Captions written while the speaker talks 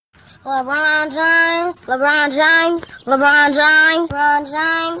LeBron James, LeBron James, LeBron James, LeBron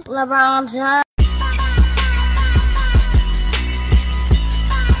James, LeBron James.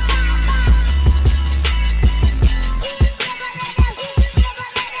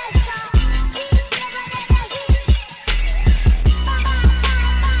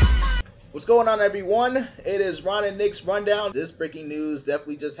 What's going on, everyone? It is Ron and Nick's Rundown. This breaking news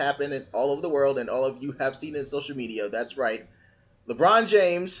definitely just happened all over the world, and all of you have seen it in social media. That's right. LeBron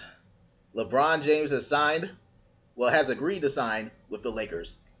James has has agreed to sign with the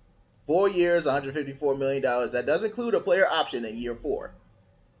Lakers. 4 years, $154 million. That does include a player option in year 4.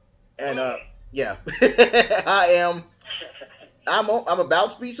 And, yeah. I'm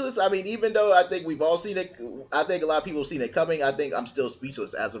about speechless. I mean, even though I think we've all seen it, I think a lot of people have seen it coming. I think I'm still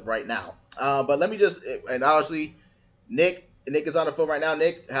speechless as of right now. But let me and honestly, Nick is on the phone right now.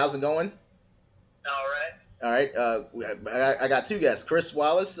 Nick, how's it going? All right. I got 2 guests. Chris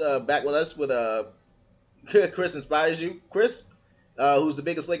Wallace back with us with Chris Inspires You. Chris, who's the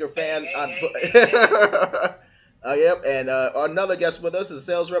biggest Laker fan on. Yep. And another guest with us is a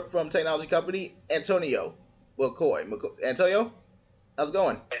sales rep from technology company Antonio. Antonio, how's it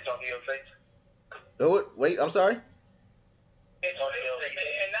going? Antonio Faison. Oh, wait, I'm sorry? Antonio Faison.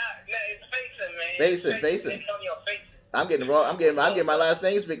 Faison, man. Faison. Antonio Faison. I'm getting wrong. I'm getting my last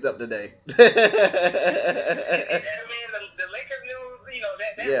names picked up today. I mean, the Lakers news,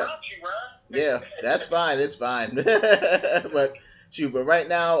 that robbed you, Ron. Yeah, that's fine. It's fine. but right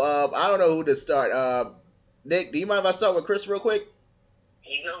now, I don't know who to start. Nick, do you mind if I start with Chris real quick?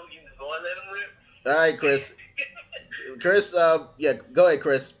 You can go and let him rip. All right, Chris. Chris, yeah, go ahead,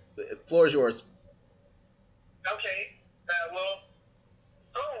 Chris. The floor is yours. Okay. Well,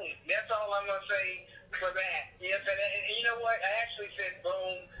 boom. That's all I'm going to say for that. Yes, and you know what? I actually said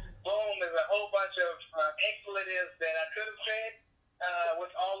boom. Boom is a whole bunch of expletives that I could have said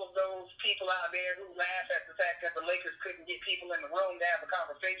with all of those people out there who laugh at the fact that the Lakers couldn't get people in the room to have a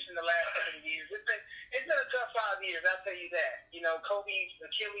conversation the last couple of years. It's been a tough 5 years, I'll tell you that. Kobe's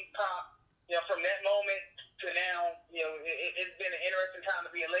Achilles pop. From that moment to now, it's been an interesting time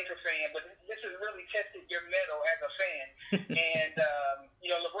to be a Laker fan, but this has really tested your mettle as a fan. And,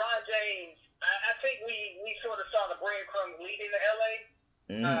 LeBron James, I think we sort of saw the breadcrumbs leading to L.A.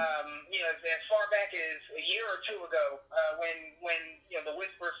 As far back as a year or 2 ago, when the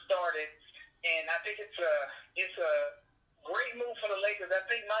whispers started. And I think it's a great move for the Lakers. I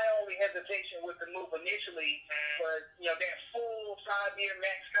think my only hesitation with the move initially was, that full 5-year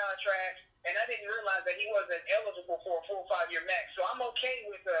max contract. And I didn't realize that he wasn't eligible for a full 5-year max. So I'm okay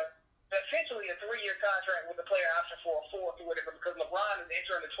with essentially a 3-year contract with a player option for a 4th or whatever, because LeBron is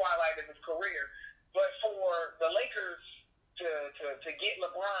entering the twilight of his career. But for the Lakers to get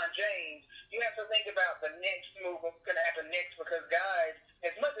LeBron James, you have to think about the next move, what's going to happen next, because guys,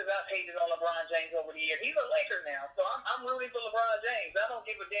 as much as I've hated on LeBron James over the years, he's a Laker now. So I'm rooting for LeBron James. I don't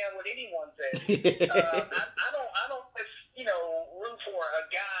give a damn what anyone says. I don't root for a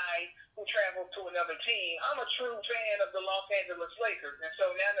guy who travels to another team. I'm a true fan of the Los Angeles Lakers. And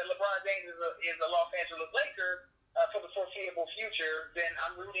so now that LeBron James is a Los Angeles Laker for the foreseeable future, then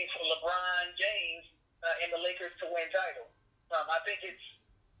I'm rooting for LeBron James and the Lakers to win titles. I think it's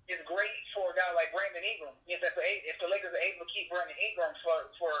great for a guy like Brandon Ingram. If the Lakers are able to keep Brandon Ingram,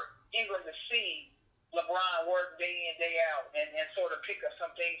 for Ingram to see LeBron work day in, day out, and sort of pick up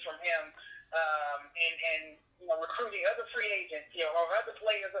some things from him, and recruiting other free agents, or other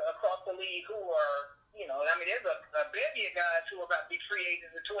players across the league who are, there's a bevy of guys who are about to be free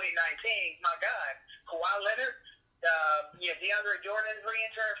agents in 2019. My God, Kawhi Leonard. DeAndre Jordan's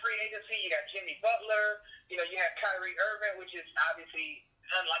re-entering free agency. You got Jimmy Butler. You have Kyrie Irving, which is obviously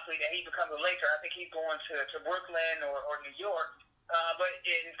unlikely that he becomes a Laker. I think he's going to Brooklyn or New York. But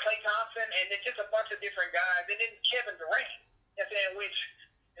in Klay Thompson, and it's just a bunch of different guys. And then Kevin Durant, which,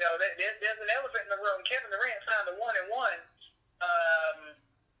 there's an elephant in the room. Kevin Durant signed a 1-1.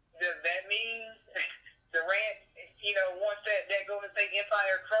 Does that mean Durant, once that Golden State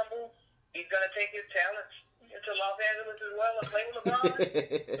Empire crumbles, he's going to take his talents to Los Angeles as well and play with LeBron?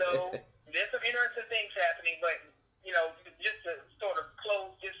 So there's some interesting things happening, but just to sort of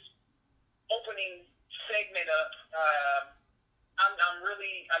close this opening segment up,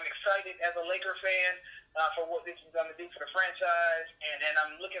 I'm excited as a Laker fan for what this is going to do for the franchise, and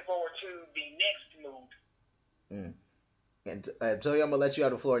I'm looking forward to the next move. And Tony, I'm gonna let you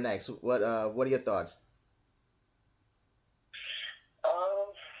have the floor next. What are your thoughts?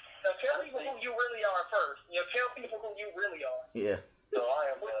 Tell people who you really are first. Tell people who you really are. Yeah. So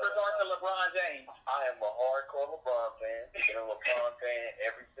I am with regard to LeBron James. I am a hardcore LeBron fan. Been a LeBron fan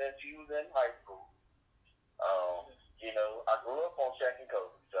ever since he was in high school. I grew up on Shaq and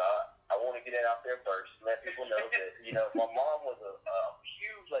Kobe, so get it out there first. Let people know that, my mom was a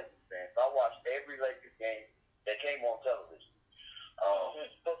huge Lakers fan. So I watched every Lakers game that came on television.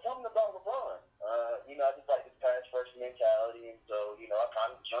 But something about LeBron, I just like his pass first mentality, and so, I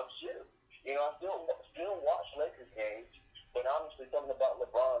kind of jumped ship. I still watch Lakers games, but honestly, something about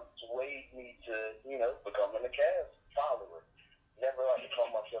LeBron swayed me to, becoming a Cavs follower. Never like to call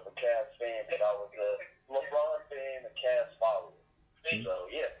myself a Cavs fan, but I was a LeBron fan, a Cavs follower. So,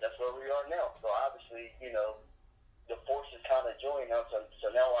 yeah, that's where we are now. So, obviously, the forces kind of join now, so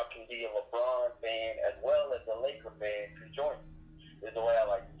now I can be a LeBron fan as well as a Laker fan conjoined, is the way I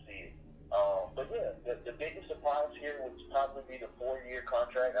like to see it. But, yeah, the biggest surprise here would probably be the 4-year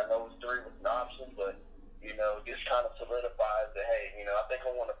contract. I know it's 3 with an option, but, just kind of solidifies that, hey, I think I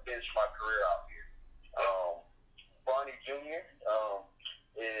want to finish my career out here. Bronny Jr.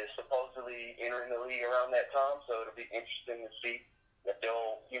 Is supposedly entering the league around that time, so it'll be interesting to see if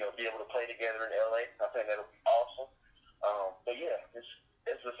they'll, be able to play together in LA. I think that'll be awesome. But yeah,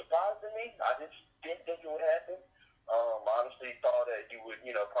 it's a surprise to me. I just didn't think it would happen. Honestly thought that he would,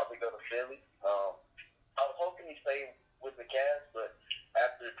 probably go to Philly. I was hoping he stayed with the Cavs, but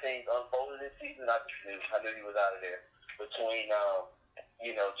after things unfolded this season, I knew he was out of there. Between,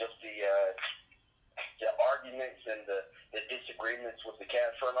 just the arguments and the disagreements with the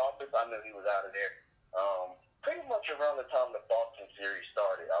Cavs front office, I knew he was out of there. Pretty much around the time the Boston series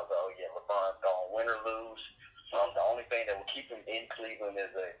started, I was like, oh yeah, LeBron's gone, win or lose. The only thing that will keep him in Cleveland is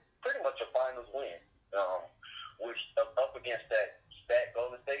pretty much a finals win. Which up against that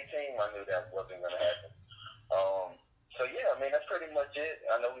Golden State team, I knew that wasn't going to happen. So yeah, I mean, that's pretty much it.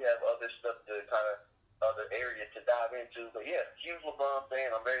 I know we have other stuff to other areas to dive into, but yeah, huge LeBron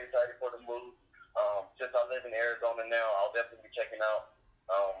fan. I'm very excited for the move. Since I live in Arizona now, I'll definitely be checking out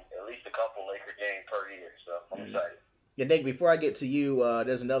at least a couple Laker games per year, so I'm excited. Yeah, Nick, before I get to you,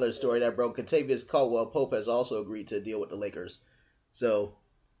 there's another story that broke. Kentavious Caldwell-Pope has also agreed to deal with the Lakers. So,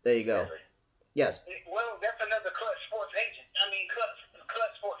 there you go. Really? Yes. Well, that's another Clutch Sports agent.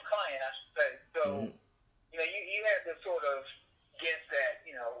 Clutch Sports client, I should say. So, you had to sort of guess that,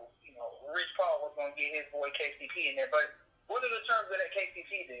 Rich Paul was going to get his boy KCP in there. But what are the terms of that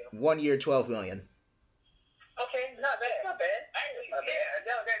KCP deal? 1 year, $12 million. Okay, not bad. Actually, yeah,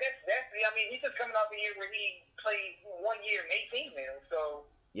 no, that's he's just coming off a year where he played 1 year and $18 million. So,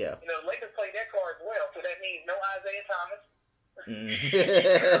 yeah. Lakers played that card as well. So that means no Isaiah Thomas.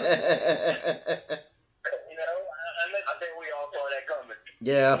 I think we all saw that coming.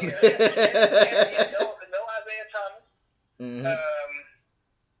 Yeah. No Isaiah Thomas.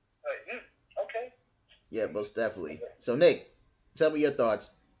 Okay. Yeah, most definitely. So, Nick, tell me your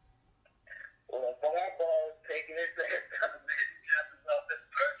thoughts. Well, Ball taking his the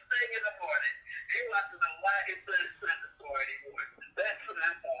first thing in the morning. He wants to know why his son is not the score anymore. That's what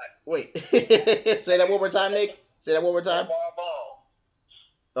I thought. Wait. Say that one more time, Nick. Say that one more time. Ball.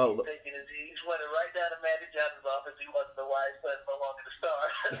 Oh. He's running right down to Magic Johnson's office. He wants to know why his son no longer the star.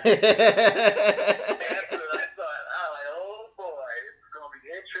 That's what I thought. I was like, oh boy, this is going to be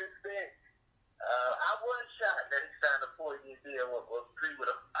interesting. I was shocked that he signed a 4-year deal with 3 with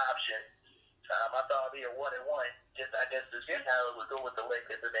an option. I thought it'd be a 1-1. Just I guess to see how it would go with the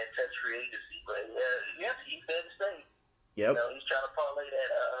Lakers in that test free agency. But yeah, he's there to stay. Yep. He's trying to parlay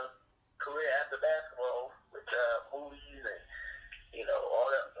that career after basketball with movies and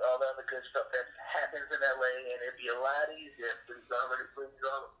all the other good stuff that happens in LA, and it'd be a lot easier if he's already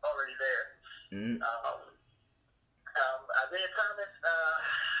there. Mm-hmm. Isaiah Thomas, I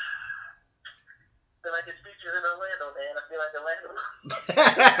feel like his future's in Orlando, man. I feel like Orlando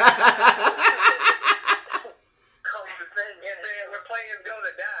comes the same and saying we're playing go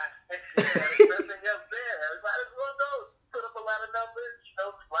to die. There's nothing else there. Might as well go. Put up a lot of numbers,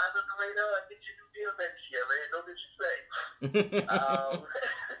 fly under the radar and get your new deal next year, man. Don't disrespect. And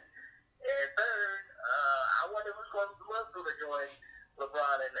third, I wonder who's going to join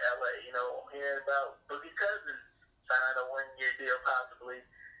LeBron in LA. Hearing about Boogie Cousins sign a 1-year deal possibly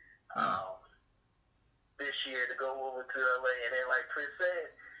this year to go over to LA. And then, like Chris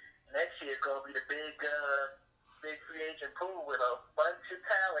said, next year is going to be the big free agent pool with a bunch of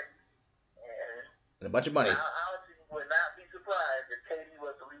talent and a bunch of money. I honestly would not be surprised if KD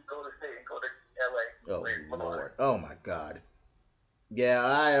was to leave Golden State and go to LA. Oh, Lord. Oh, my God. Yeah,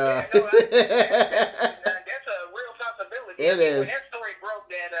 that's a real possibility. It is. When that story broke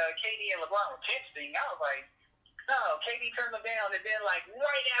that KD and LeBron were texting, I was like, no, KD turned them down, and then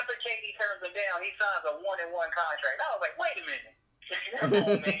right after KD turns them down, he signs a 1-1 contract. I was like, wait a minute. Come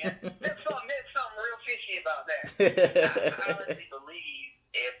on, man. There's something real fishy about that. I honestly believe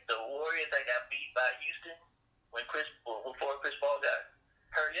if the Warriors got beat by Houston before Chris Paul got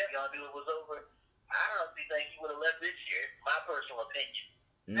hurt, gonna do it was over, I honestly think he would have left this year. My personal opinion.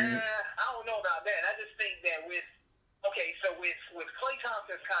 I don't know about that. I just think that with Klay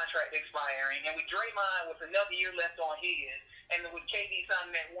Thompson's contract expiring, and with Draymond with another year left on his, and with KD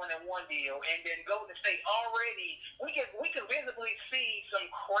signing that 1-1 deal, and then Golden State already, we can visibly see some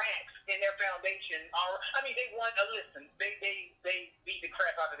cracks in their foundation. I mean, they won. Listen, they beat the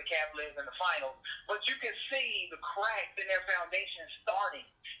crap out of the Cavaliers in the finals, but you can see the cracks in their foundation starting.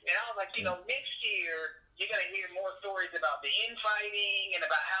 And I was like, next year you're gonna hear more stories about the infighting and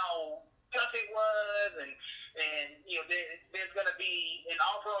about how tough it was, and there's going to be an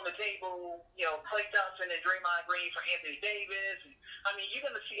offer on the table, Klay Thompson and Draymond Green for Anthony Davis. And, I mean, you're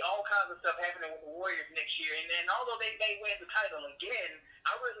going to see all kinds of stuff happening with the Warriors next year. And then although they may win the title again,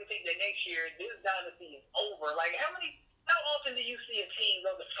 I really think that next year this dynasty is over. Like, how often do you see a team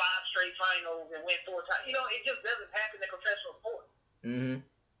go to 5 straight finals and win 4 times? It just doesn't happen in professional sports. Mm-hmm.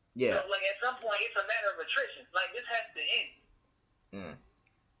 Yeah. So, at some point, it's a matter of attrition. Like, this has to end.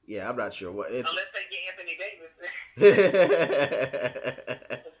 Yeah, I'm not sure what it's. Unless they get Anthony Davis.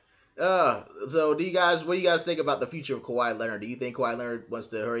 So what do you guys think about the future of Kawhi Leonard? Do you think Kawhi Leonard wants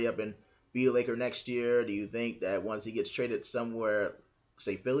to hurry up and be a Laker next year? Do you think that once he gets traded somewhere,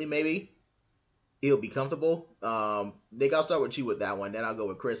 say Philly maybe, he'll be comfortable? Nick, I'll start with you with that one. Then I'll go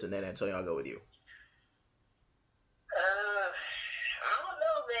with Chris, and then Antonio, I'll go with you. I don't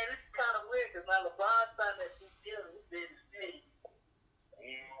know, man. This is kind of weird because my LeBron signed that deal in the city.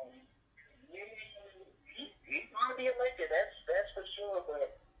 He's going to be a Laker, that's for sure,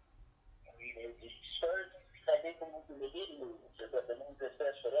 but I mean, the Spurs, I think they did move, but the move is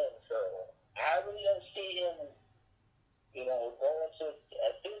best for them, so I really don't see him, going to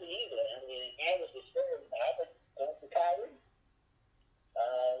Philly either. I mean, I was the Spurs, I would go to Kyrie.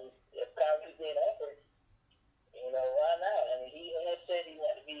 If Kyrie's being offered, why not? I mean, he has said he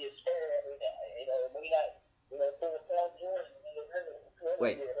wanted to be a Spur, maybe not, for the Paul George,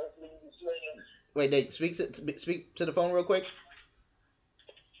 Wait. Wait, Nate, speak to the phone real quick.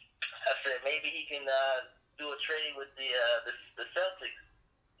 I said maybe he can do a trade with the Celtics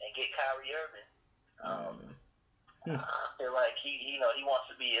and get Kyrie Irving. I feel like he wants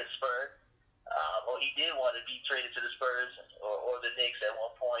to be a Spur. Or he did want to be traded to the Spurs or the Knicks at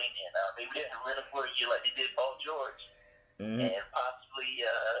one point, and maybe they can rent him for a year like they did Paul George, and possibly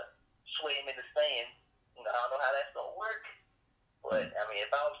sway him into staying. I don't know how that's gonna work, but I mean,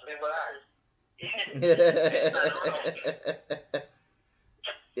 if I was the Spurs.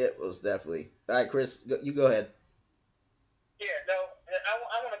 It was definitely. All right, Chris, you go ahead. Yeah, no,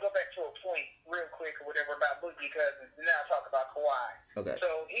 I want to go back to a point real quick or whatever about Boogie Cousins, and now talk about Kawhi. Okay.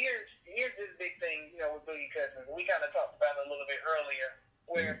 So here's this big thing, with Boogie Cousins. We kind of talked about it a little bit earlier,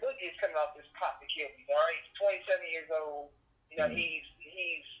 where Boogie is coming off this pop to kill me. All right, he's 27 years old. He's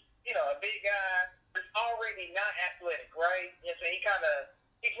a big guy, but already not athletic, right? So he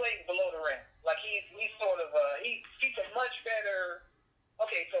plays below the rim. Like he's sort of he's a much better.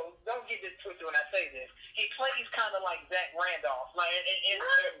 Okay, so don't get this twisted when I say this. He plays kind of like Zach Randolph, like I'm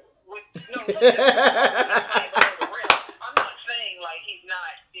not saying like he's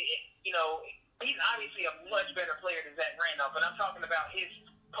not. He's obviously a much better player than Zach Randolph, but I'm talking about his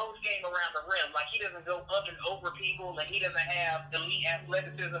post game around the rim. Like he doesn't go up and over people, and he doesn't have elite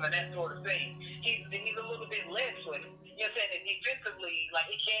athleticism and that sort of thing. He's a little bit less with it. And defensively, like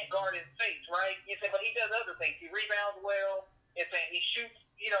he can't guard his face, right? But he does other things. He rebounds well. He shoots,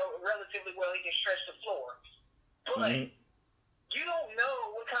 relatively well. He can stretch the floor. But you don't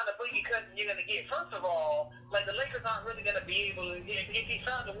know what kind of Boogie Cousins you're going to get. First of all, like the Lakers aren't really going to be able to, if he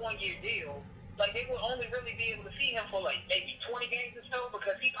signs a 1-year deal, like they will only really be able to see him for like maybe 20 games or so,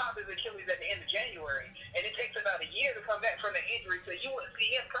 because he popped his Achilles at the end of January, and it takes about a year to come back from the injury, so you wouldn't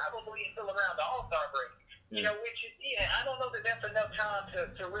see him probably until around the All-Star break. Which is, I don't know that that's enough time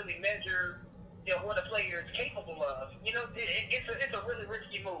to really measure, what a player is capable of. It's a really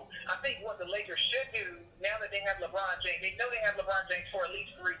risky move. I think what the Lakers should do, now that they have LeBron James, they know they have LeBron James for at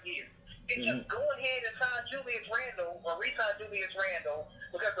least 3 years. It's just go ahead and sign Julius Randle, or re-sign Julius Randle,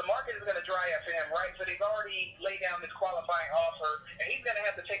 because the market is going to dry up for him, right? So they've already laid down this qualifying offer, and he's going to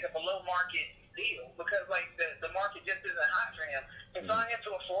have to take a below-market deal, because like the market just isn't hot for him. So sign him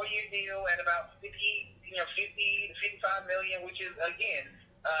to a 4-year deal at about 50 to 55 million, which is again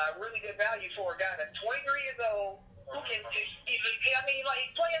really good value for a guy that's 23 years old who can just,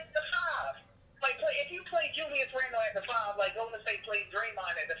 play at the 5. Like if you play Julius Randle at the 5, like Golden State played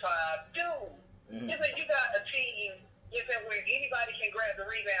Draymond at the 5, dude, you got a team. Where anybody can grab the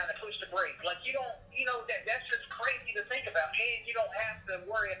rebound and push the break. Like that's just crazy to think about. And you don't have to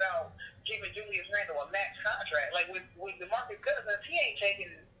worry about giving Julius Randle a max contract. Like with DeMarcus Cousins, he ain't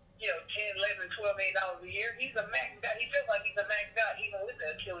taking $10, $11, $12 million a year. He's a max guy. He feels like he's a max guy even with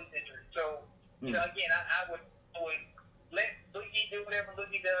the Achilles injury. So, again, I would let Boogie do whatever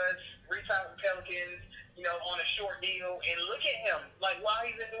Boogie does, resign with the Pelicans, on a short deal, and look at him, like, while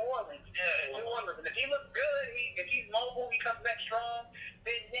he's in New Orleans. And if he looks good, if he's mobile, he comes back strong,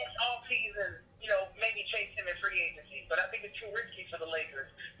 then next offseason, maybe chase him in free agency. But I think it's too risky for the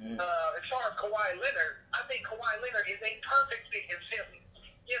Lakers. As far as Kawhi Leonard, I think Kawhi Leonard is a perfect fit in Philly.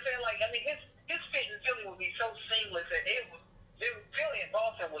 You know what I'm saying? His fit in Philly would be so seamless that Philly and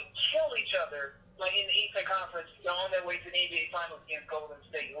Boston would kill each other, like in the Eastern Conference, on their way to the NBA Finals against Golden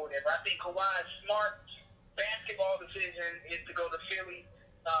State or whatever. I think Kawhi's smart basketball decision is to go to Philly.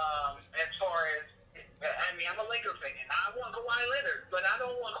 As far as, I'm a Lakers fan. I want Kawhi Leonard, but I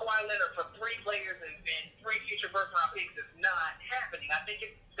don't want Kawhi Leonard for 3 players and 3 future first-round picks. It's not happening. I think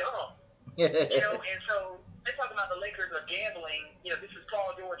it's dumb. And so they're talking about the Lakers are gambling. This is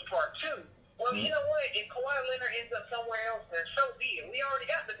Paul George Part 2. Well, you know what? If Kawhi Leonard ends up somewhere else, then so be it. We already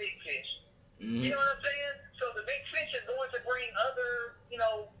got the big fish. You know what I'm saying? So the big fish is going to bring other,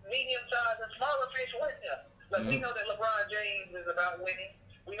 medium-sized and smaller fish with them. Like, we know that LeBron James is about winning.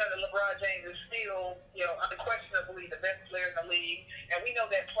 We know that LeBron James is still, unquestionably the best player in the league. And we know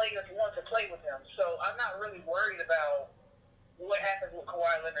that players want to play with him. So I'm not really worried about what happens with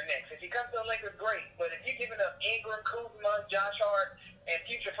Kawhi Leonard next. If he comes to the Lakers, great. But if you're giving up Ingram, Kuzma, Josh Hart, and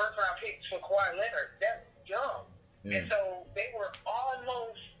future first-round picks for Kawhi Leonard, that's dumb. And so they were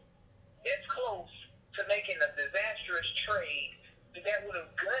almost this close to making a disastrous trade that would have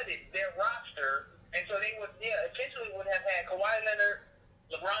gutted their roster. And so they would, essentially would have had Kawhi Leonard,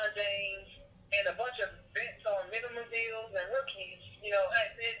 LeBron James, and a bunch of vets on minimum deals and rookies.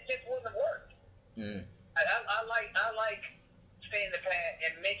 It just wouldn't have worked. I like staying the pat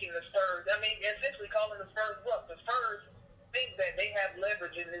and making the Spurs. Essentially calling the Spurs bluff. The Spurs think that they have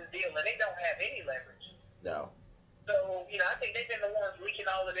leverage in this deal, and they don't have any leverage. No. So, I think they've been the ones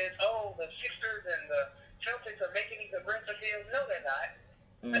leaking all of this. Oh, the Sixers and the Celtics are making these aggressive deals. No, they're not.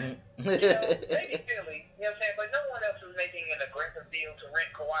 Maybe Philly, you know what I'm saying? But no one else is making an aggressive deal to rent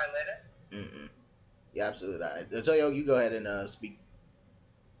Kawhi Leonard. Yeah, absolutely not. Antonio, you go ahead and speak.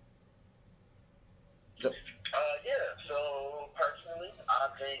 So personally, I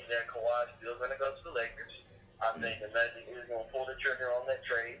think that Kawhi's still going to go to the Lakers. I think the Magic is going to pull the trigger on that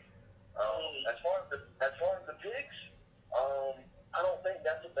trade. As far as the picks, I don't think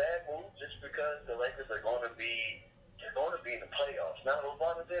that's a bad move just because the Lakers are going to be in the playoffs. Now,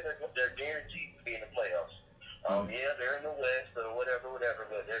 LeBron said they're guaranteed to be in the playoffs. They're in the West or whatever,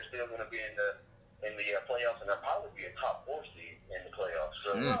 but they're still going to be in the playoffs, and they'll probably be a top 4 seed in the playoffs.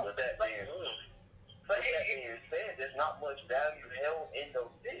 So with that being said, there's not much value held in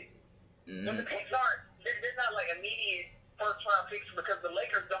those picks. But the picks aren't. They're not like immediate first-round picks because the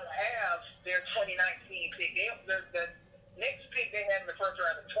Lakers don't have their 2019 pick. The next pick they have in the first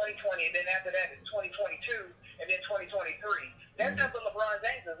round is 2020, and then after that is 2022, and then 2023. That's after LeBron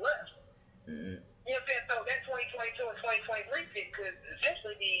James is left. You know what I'm saying? So that 2022 and 2023 pick could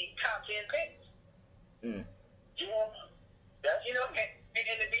essentially be top 10 picks. And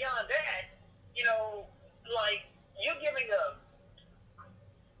then beyond that, like you're giving up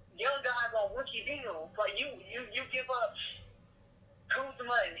young guys on rookie deals. Like you give up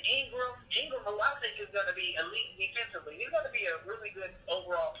Kuzma and Ingram, who I think is going to be elite defensively. He's going to be a really good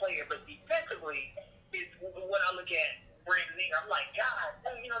overall player, but defensively is what I look at Brandon Ingram. I'm like, God,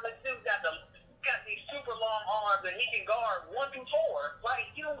 this dude got these super long arms and he can guard 1 through 4.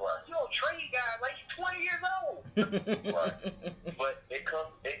 Like, you don't trade guys like he's 20 years old. Right. But it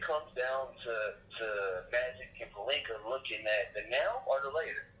comes down to Magic and Pelinka looking at the now or the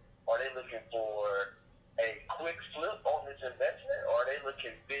later. Are they looking for a quick flip on this investment, or are they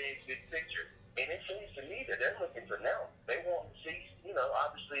looking big picture? And it seems to me that they're looking for now. They want to see,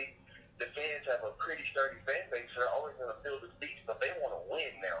 obviously the fans have a pretty sturdy fan base. So they're always going to fill the seats, but they want to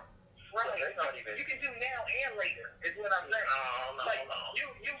win now. Right. So they're not even. You can do now and later, is what I'm saying.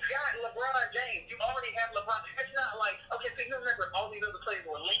 You got LeBron James. You already have LeBron. It's not like, okay, so you remember all these other players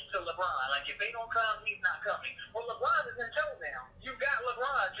were linked to LeBron. Like, if they don't come, he's not coming. Well, LeBron is in tow now. You got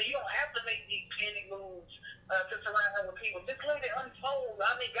LeBron, so you don't have to make these panic moves to surround him with people. Just let it unfold.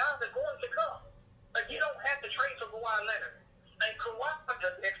 I mean, guys are going to come. Like, you don't have to trade for Kawhi Leonard. And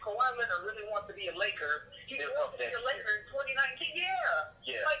if Kawhi Leonard really wants to be a Laker, he wants to be a Laker in 2019.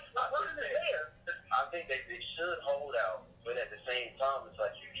 Yeah. Like, LeBron is there. I think they should hold out, but at the same time, it's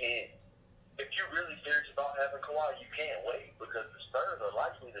like you can't. If you're really serious about having Kawhi, you can't wait because the Spurs are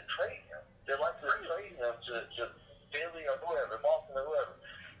likely to trade him. They're likely to trade him to Philly or whoever, Boston or whoever.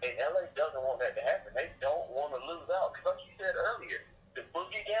 And LA doesn't want that to happen. They don't want to lose out because, like you said earlier, the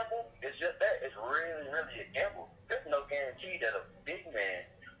Boogie gamble, it's just that. It's really, really a gamble. There's no guarantee that a big man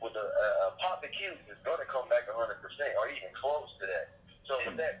with a pop accused is going to come back 100% or even close to that. So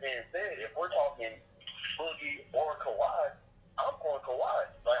with that being said, if we're talking Boogie or Kawhi, I'm going Kawhi.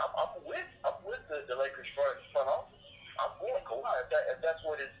 Like I'm with the Lakers front office. I'm going Kawhi if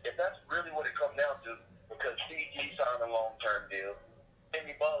that's really what it comes down to, because CG signed a long-term deal.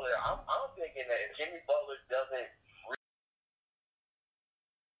 Jimmy Butler, I'm thinking that if Jimmy Butler doesn't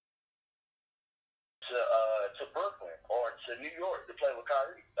to Brooklyn or to New York to play with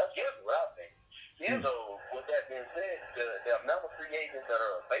Kyrie, that's what I think. So with that being said, the amount of free agents that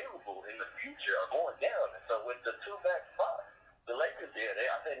are available in the future are going down. And so with the two back spots, the Lakers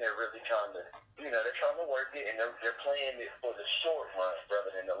I think they're really trying to, they're trying to work it, and they're playing it for the short run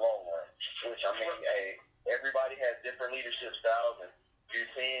rather than the long run. Which, I mean, everybody has different leadership styles, and you're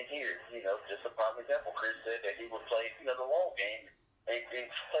seeing here, just a prime example. Chris said that he would play, the long game and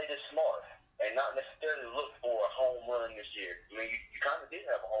play this smart and not necessarily look for a home run this year. I mean, you kind of did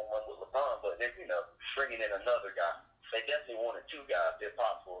have a home run with LeBron, but then, bringing in another guy. They definitely wanted two guys if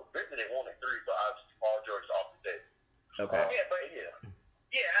possible. Really, they wanted three, but obviously Paul George is off the table. Okay. I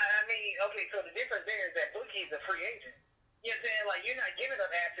mean, okay, so the difference there is that Boogie's a free agent. You know what I'm saying? Like, you're not giving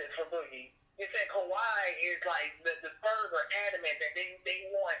up assets for Boogie. You said Kawhi is like the Spurs are adamant that they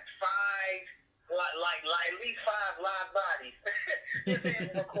want like at least 5 live bodies. You know what I'm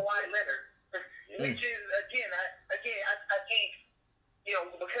saying? For Kawhi Leonard. Which is, again, I think,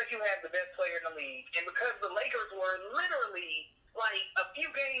 because you have the best player in the league, and because the Lakers were literally, like, a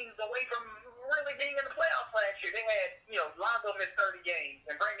few games away from really being in the playoffs last year. They had, Lonzo missed 30 games,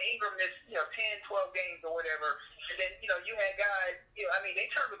 and Brandon Ingram missed, 10, 12 games or whatever. And then, you had guys, they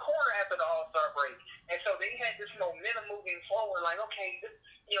turned the corner after the All-Star break. And so they had this momentum moving forward, like, okay,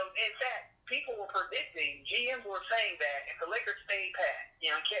 in fact, people were predicting, GMs were saying that if the Lakers stayed pat,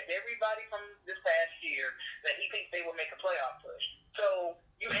 and kept everybody from this past year, that he thinks they would make a playoff push. So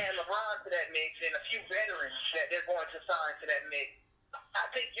you add LeBron to that mix and a few veterans that they're going to sign to that mix. I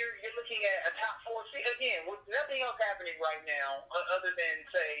think you're looking at a top 4 seed. Again, with nothing else happening right now other than,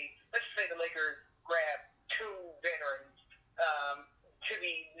 let's say the Lakers grab 2 veterans to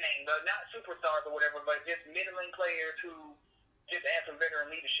be named, not superstars or whatever, but just middling players who just add some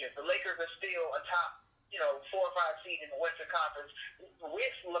veteran leadership. The Lakers are still a top, 4 or 5 seed in the Western Conference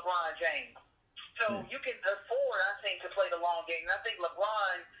with LeBron James. So you can afford, I think, to play the long game. And I think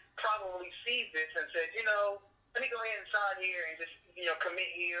LeBron probably sees this and says, let me go ahead and sign here and just,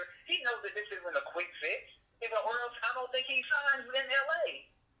 commit here. He knows that this isn't a quick fix. Or else I don't think he signs in L.A.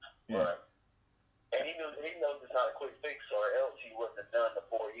 Right. And he knows it's not a quick fix, or else he wouldn't have done the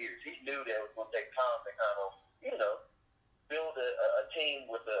 4 years. He knew that it was going to take time to kind of, build a team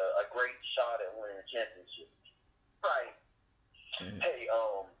with a great shot at winning a championship. Right. Mm-hmm. Hey,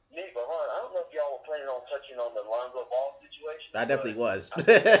 Nick, Ron, I don't know if y'all were planning on touching on the Lonzo Ball situation. I definitely was.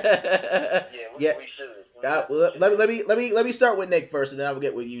 Yeah, we should. Let me start with Nick first, and then I'll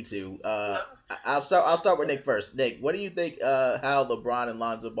get with you two. I'll start with Nick first. Nick, what do you think how LeBron and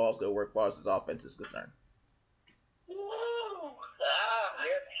Lonzo Ball is going to work as far as his offense is concerned?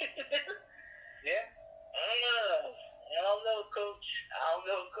 I don't know,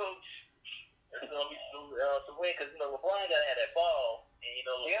 Coach. It's going to be some win because, LeBron got to have that ball. And,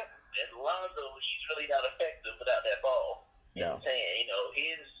 and Lonzo, he's really not effective without that ball. You know what I'm saying?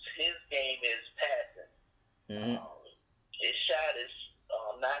 His game is passing. Mm-hmm. His shot is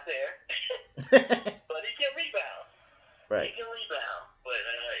not there. But he can rebound. Right. He can rebound. But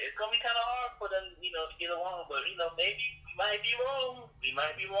it's going to be kind of hard for them, to get along. But, maybe we might be wrong.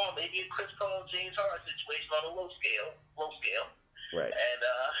 Maybe a Chris Paul, James Harden situation on a low scale. Right. And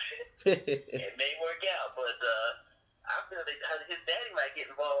it may work out. But I feel that his daddy might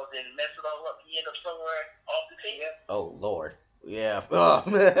get involved and mess it all up. He end up somewhere off the team. Oh, Lord. Yeah. I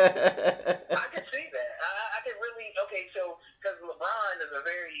can see that. I can really, because LeBron is a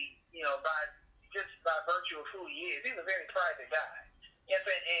very, by virtue of who he is, he's a very private guy.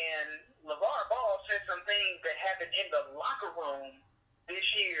 And LeVar Ball said some things that happened in the locker room this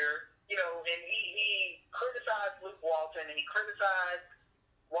year, and he criticized Luke Walton, and he criticized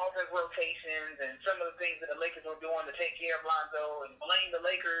Walton's rotations and some of the things that the Lakers were doing to take care of Lonzo, and blamed the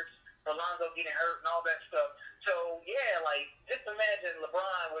Lakers for Lonzo getting hurt and all that stuff. So, just imagine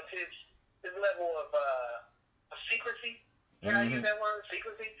LeBron with his level of secrecy. Can I use that word,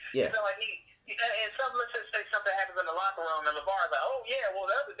 secrecy? Yeah. You feel like and let's just say something happens in the locker room, and LeVar's like, oh, yeah, well,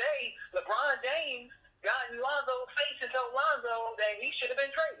 the other day, LeBron James got in Lonzo's face and told Lonzo that he should have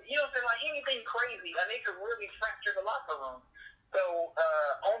been traded. You know what I'm saying? Like, anything crazy, and they could really fracture the locker room. So,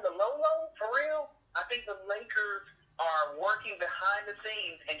 on the low, for real, I think the Lakers are working behind the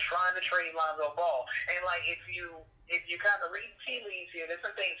scenes and trying to trade Lonzo Ball. And like if you kind of read tea leaves here, there's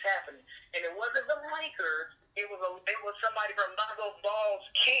some things happening. And it wasn't the Lakers. It was somebody from Lonzo Ball's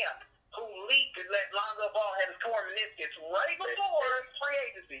camp who leaked and let Lonzo Ball have his torn meniscus right before free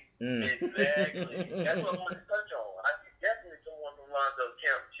agency. Exactly. That's what I want to touch on. I think definitely someone from Lonzo's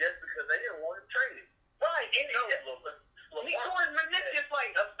camp just because they didn't want him traded. Right. And he tore his meniscus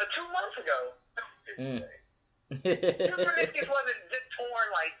like 2 months ago. His meniscus wasn't just torn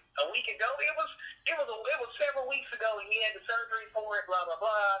like a week ago. It was several weeks ago, and he had the surgery for it. Blah blah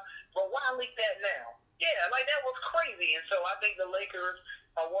blah. But why leak that now? Yeah, like that was crazy. And so I think the Lakers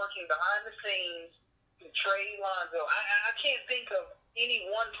are working behind the scenes to trade Lonzo. I can't think of any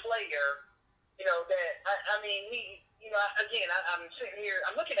one player, that I mean I'm sitting here,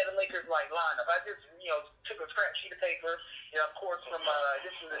 I'm looking at the Lakers like lineup. I just took a scrap sheet of paper, of course from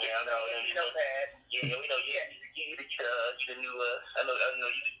this is notepad. Yeah, we know you the new I know you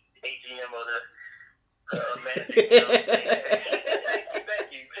the AGM of the Magic.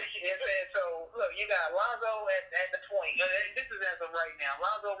 Thank you. And so look, you got Lonzo at the point. This is as of right now.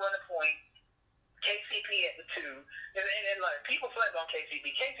 Lonzo running point. KCP at the 2. And like, people slept on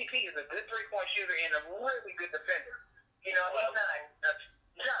KCP. KCP is a good 3-point shooter and a really good defender. He's not a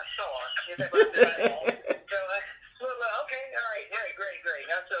star. So, okay, all right, great.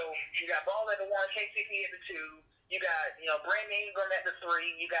 So you got Ball at the 1, KCP at the 2. You got, Brandon Ingram at the 3.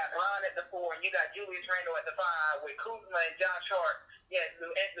 You got Ron at the 4. And you got Julius Randle at the 5 with Kuzma and Josh Hart, at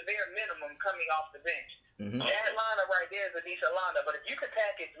the bare minimum coming off the bench. Mm-hmm. That lineup right there is a decent lineup. But if you could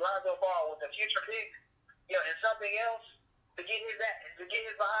package Lonzo Ball with a future pick, and something else to get his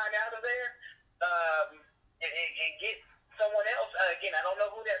behind out of there, and get someone else. Again, I don't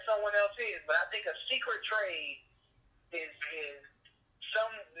know who that someone else is, but I think a secret trade is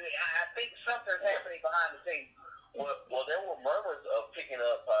I think something's happening behind the scenes. Well, there were murmurs of picking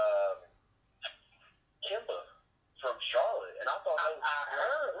up Kemba from Charlotte, and I thought that was a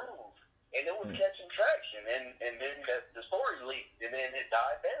great move. And it was catching traction, and then the story leaked, and then it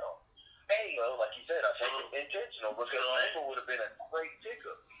died down. Hey, so like you said, I think it's intentional because Kemba would have been a great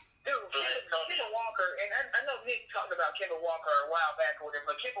pickup. Dude, Kemba Walker, and I know Nick talked about Kemba Walker a while back or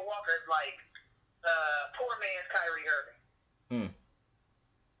whatever, but Kemba Walker is like poor man's Kyrie Irving.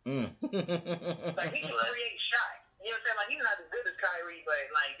 Like, he can create shots. You know what I'm saying? Like, he's not as good as Kyrie,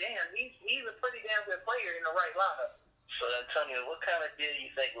 but like, damn, he's a pretty damn good player in the right lineup. So, Antonio, what kind of deal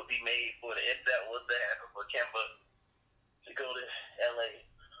you think would be made if that was to happen for Kemba to go to LA?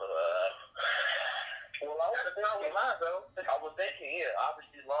 Well, I was thinking,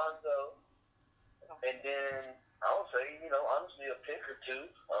 obviously Lonzo, and then I would say, honestly, a pick or two.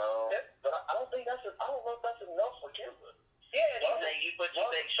 But I don't think I don't know if that's enough for Kemba. Yeah, you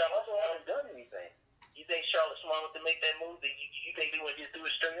think Charlotte hasn't done anything. You think Charlotte smart enough to make that move? You think they would just do it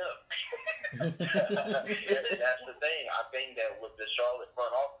straight up? Yeah, that's the thing. I think that with the Charlotte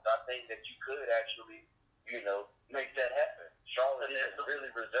front office, I think that you could actually, make that happen. Charlotte is really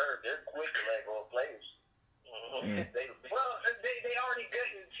reserved. They're quick to let go of players. Mm-hmm. They already got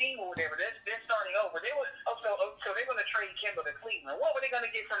the team or whatever. They're starting over. So they're going to trade Kemba to Cleveland. What were they going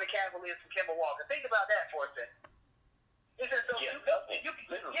to get from the Cavaliers for Kemba Walker? Think about that for a second. Right.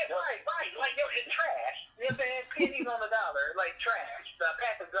 Like, it's trash. You know what I'm saying? Pennies on the dollar, like trash. A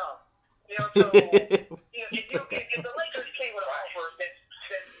pack of gum. So if the Lakers came with an offer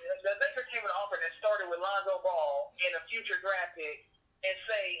that started with Lonzo Ball and a future draft pick and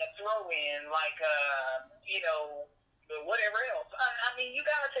say a throw-in like whatever else. I mean, you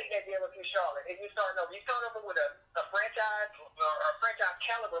gotta take that deal if you're Charlotte. If you start over with a franchise or a franchise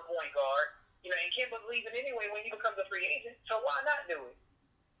caliber point guard. And Kemba's leaving anyway when he becomes a free agent, so why not do it?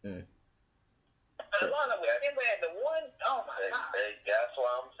 Along with Kemba at the 1, oh my God. That's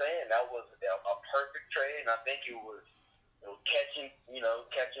why I'm saying that was a perfect trade, and I think it was catching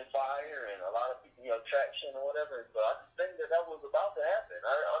fire and a lot of traction or whatever. So I just think that was about to happen.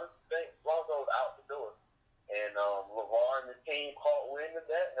 I honestly think Lonzo was out the door, and LeVar and the team caught wind of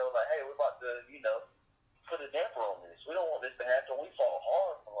that, and they were like, "Hey, we're about to put a damper on this. We don't want this to happen. We fought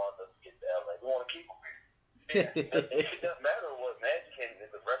hard for Lonzo to get to LA. We want to keep him here." It doesn't matter what Magic and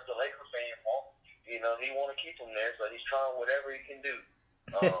the rest of the Lakers fans want. He want to keep him there, so he's trying whatever he can do.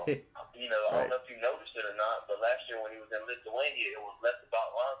 I don't know if you noticed it or not, but last year when he was in Lithuania, it was less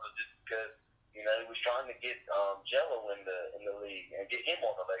about Lonzo just because he was trying to get Jello in the league and get him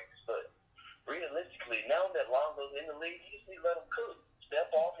on the Lakers. But realistically, now that Lonzo's in the league, you just need to let him cook,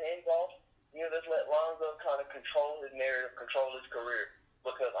 step off, hands off. Just let Lonzo kind of control his narrative, control his career.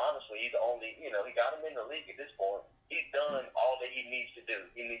 Because honestly, he's the only, he got him in the league at this point. He's done all that he needs to do.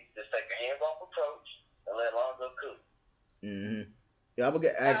 He needs to just take a hands-off approach and let Lonzo cook. Mm-hmm. Yeah, I'm gonna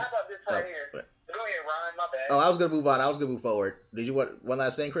get. How about this right here? But, Go ahead, Ron. My bad. oh, I was gonna move on. I was gonna move forward. Did you want one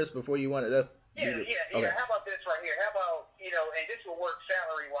last thing, Chris, before you wanted to? Yeah. Okay. How about this right here? How about, and this will work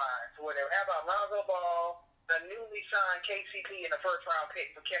salary-wise or whatever. How about Lonzo Ball, the newly signed KCP, and a first-round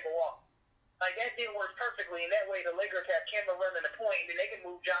pick for Kemba Walker? Like, that deal works perfectly, and that way the Lakers have Kemba running the point, and then they can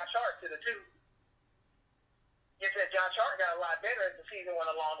move Josh Hart to the 2. Just that Josh Hart got a lot better as the season went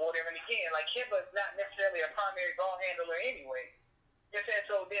along, or whatever, and again, like, Kemba's not necessarily a primary ball handler anyway. Just that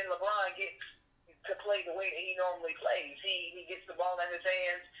so then LeBron gets to play the way that he normally plays. He gets the ball in his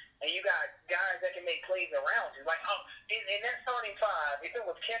hands, and you got guys that can make plays around you. Like, in that starting 5, if it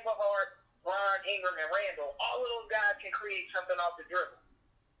was Kemba, Hart, Ron, Ingram, and Randall, all of those guys can create something off the dribble.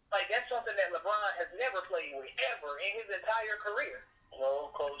 Like, that's something that LeBron has never played with, ever, in his entire career.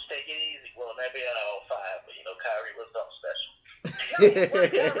 Well, coach, take it easy. Well, maybe not all 5, but, Kyrie was something special.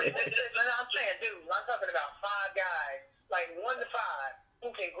 I'm saying, dude, I'm talking about 5 guys, like 1 to 5, who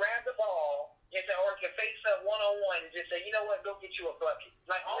can grab the ball, or can face up one-on-one and just say, you know what, go get you a bucket.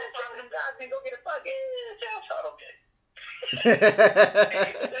 Like, all 5 of them guys can go get a bucket. Josh Hart, okay.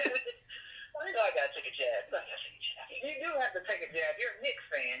 I got to take a jab. You do have to take a jab. You're a Knicks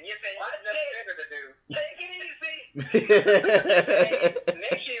fan. You're saying what's better to do. Take it easy.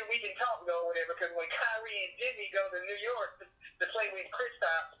 Next year we can talk, though, whatever, because when Kyrie and Jimmy go to New York to play with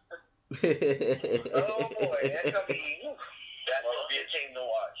Kristaps, oh, boy, that's going to be... That's going to be a team to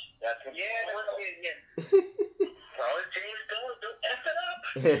watch. That's going to be Probably teams don't F it up.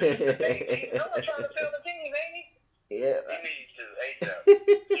 Hey, someone's trying to sell the team, ain't he? Yeah. He needs to. ASAP.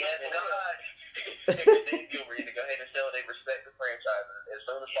 Yes, God. Dan Gilbert need to go ahead and sell their respective franchises as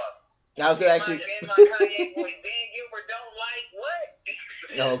soon as possible. I was gonna actually. My Kanye boy, Dan Gilbert don't like what?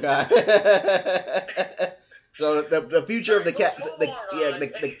 Oh God. So the future of the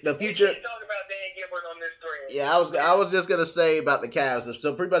the future. Talk about Dan Gilbert on this thread. Yeah, I was just gonna say about the Cavs.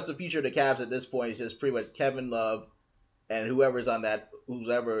 So pretty much the future of the Cavs at this point is just pretty much Kevin Love and whoever's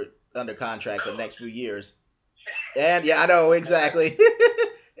ever under contract for the next few years. And yeah, I know exactly.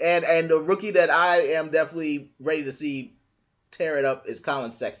 and the rookie that I am definitely ready to see tear it up is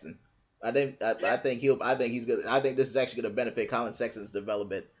Colin Sexton. I think he's good. I think this is actually going to benefit Colin Sexton's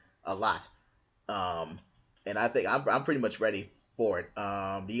development a lot. And I think I'm pretty much ready for it.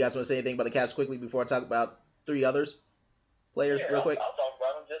 Do you guys want to say anything about the Cavs quickly before I talk about 3 others players real quick? I'll talk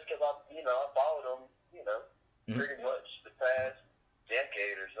about them just because I followed them, pretty much the past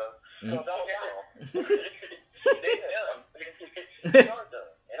decade or so. So don't get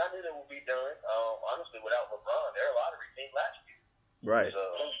and I knew they would be done. Honestly, without LeBron, they're a lottery team last year. Right. So,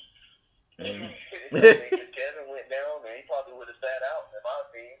 if Kevin went down, then he probably would have sat out. In my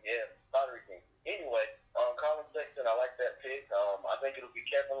opinion, lottery team. Anyway, Colin Sexton, I like that pick. I think it'll be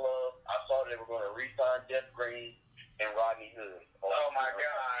Kevin Love. I saw they were going to re-sign Jeff Green and Rodney Hood. Oh my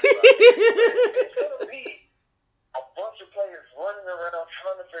God. It's going to be a bunch of players running around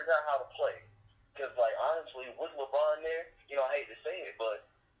trying to figure out how to play. Because, honestly, with LeBron there, I hate to say it, but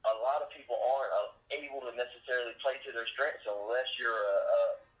a lot of people aren't able to necessarily play to their strengths unless you're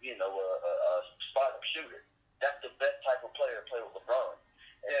a spot-up shooter. That's the best type of player to play with LeBron.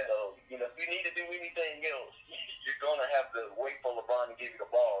 And so, if you need to do anything else, you're going to have to wait for LeBron to give you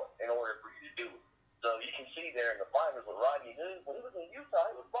the ball in order for you to do it. So you can see there in the finals with Rodney Hood, when he was in Utah,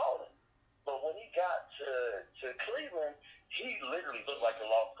 he was balling. But when he got to Cleveland, he literally looked like a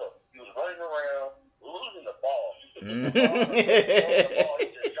lost puppy. He was running around, losing the ball. He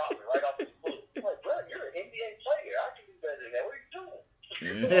just dropped it right off his foot. I'm like, bro, you're an NBA player. I can do better than that. What are you doing?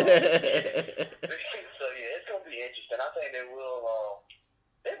 So, it's going to be interesting. I think they will,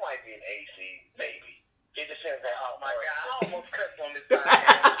 they might be an AC, maybe. It depends on how my God, I almost cussed on this It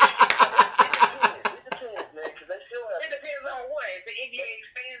depends, man, because they still have... It depends on what? If the NBA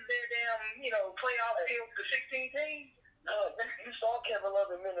expands their damn, playoff field to 16 teams? No, you saw Kevin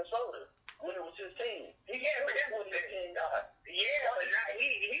Love in Minnesota when it was his team. He was a 20-10 guy. Yeah, but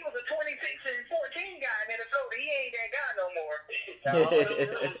he was a 26 and 14 guy in Minnesota. He ain't that guy no more.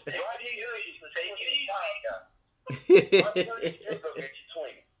 Rodney Hood used to take it easy. Rodney Hood used to go get you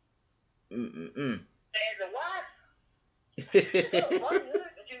 20. And the what? Rodney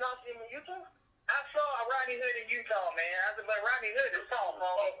Hood, did you not see him in Utah? I saw Rodney Hood in Utah, man. I said, but Rodney Hood is tall,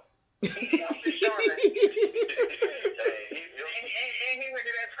 man. He's Charlotte. And he went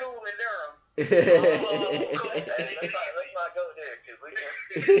to that school in Durham. Let's not go there, because we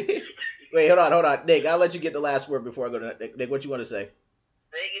can... Wait, hold on. Nick, I'll let you get the last word before I go to Nick. Nick, what you want to say?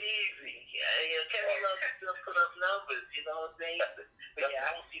 Take it easy. Kevin Love can still put up numbers, you know what I'm saying? But I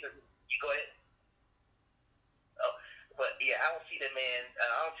don't see the... You go ahead. Oh, but I don't see the man...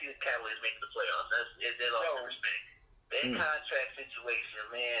 I don't see the Cavaliers making the playoffs. That's all due respect. That contract situation,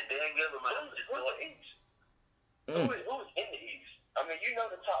 man. Dan Gilbert might have just Who's thought the East? Who's in the East? I mean, you know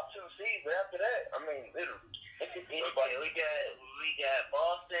the top 2 seeds, but after that, I mean, literally, it could be anybody. Okay, we got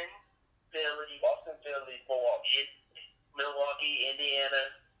Boston, Philly, Milwaukee. Milwaukee,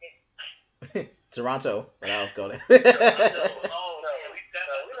 Indiana. Toronto, but I'll go there. We're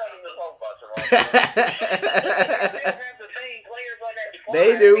We're not even talking about Toronto. They don't have the same players on that squad.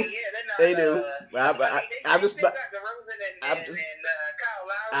 They do. I mean, yeah, they're not, They do. I'm just they got DeRozan and Kyle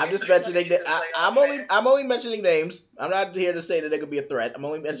Lowry. I'm just So they mentioning get that. to the playoffs, I'm only mentioning names. I'm not here to say that they could be a threat. I'm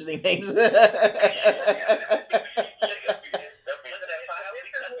only mentioning names. man. This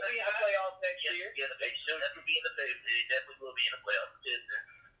will be in the playoffs next year. Yeah, they should definitely be in the playoffs. They definitely will be in the playoffs.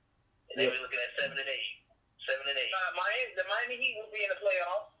 And they were looking at 7 and 8. 7 and 8. The Miami Heat will be in the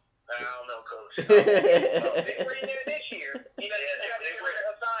playoffs. I don't know, Coach. They were in there this year. You know, they were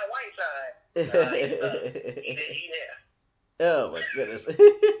Hassan Whiteside. He there. Oh my goodness. I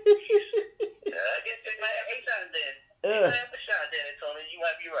guess they might have a shot then. They might have a shot then, Tony. You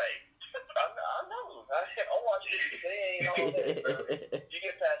might be right. I know. I'm watching this. They ain't all that, bro. You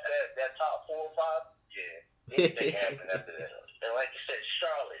get past that top 4 or 5, yeah, anything happen after that. And like you said,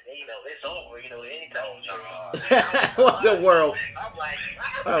 Charlotte, you know, it's over, you know, anytime. What the world? I'm like,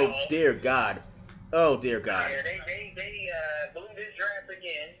 Oh dear God. Oh dear God. Yeah, they blew this draft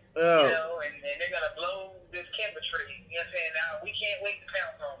again. Oh. You know, and they're gonna blow this chemistry. You know what I'm saying? Now we can't wait to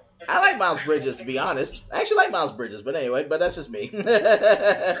pounce on them. I like Miles Bridges, to be honest. I actually like Miles Bridges, but anyway, but that's just me. So that's the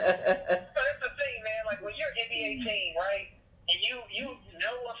thing, man. Like when you're an NBA team, right, and you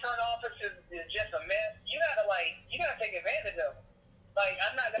know a front office is just a mess, you gotta take advantage of them. Like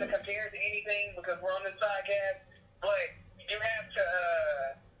I'm not gonna compare it to anything because we're on this podcast, but you have to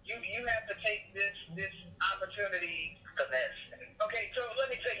you have to take this opportunity. Okay, so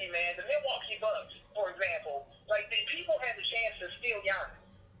let me tell you, man, the Milwaukee Bucks, for example, like the people had the chance to steal Giannis,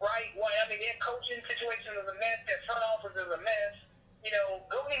 right? Well, I mean, their coaching situation is a mess, their front office is a mess. You know,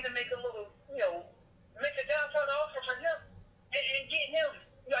 go ahead and make a little, make a downtown offer for him and get him,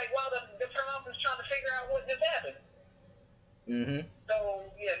 like, while the front office is trying to figure out what just happened. Mm-hmm. So,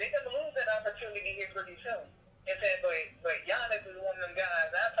 yeah, they're going to lose that opportunity here pretty soon. And said, but Giannis is one of them guys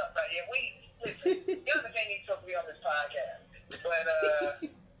I talk about. Yeah, listen, Giannis ain't even supposed to be on this podcast. But,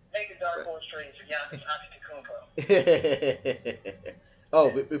 make a dark horse trade for Giannis Antetokounmpo.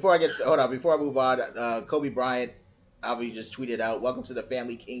 Oh, before I move on, Kobe Bryant obviously just tweeted out, "Welcome to the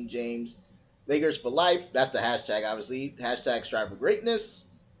family, King James. Lakers for life." That's the hashtag, obviously. Hashtag strive for greatness.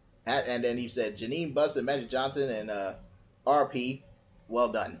 And then he said, "Janine Buss and Magic Johnson and RP,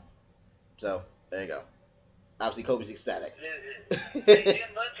 well done." So there you go. Obviously, Kobe's ecstatic. They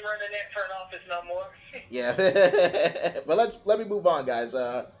didn't let you run in that front office no more. Yeah, but let me move on, guys.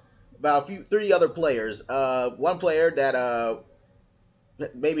 About 3 other players. One player that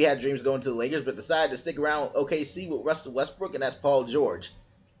maybe had dreams going to the Lakers, but decided to stick around OKC with Russell Westbrook, and that's Paul George,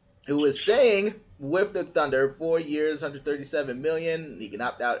 who is staying with the Thunder 4 years, $137 million. He can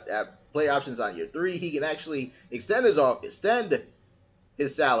opt out at player options on year 3. He can actually extend his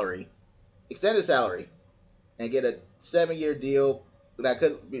salary, and get a 7-year deal that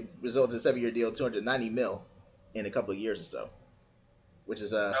could result in a 7-year deal, $290 million in a couple of years or so, which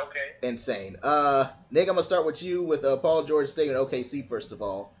is insane. Nick, I'm gonna start with you with Paul George staying in OKC first of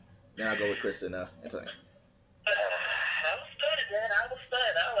all. Then I'll go with Chris and Antonio. I was stunned, man. I was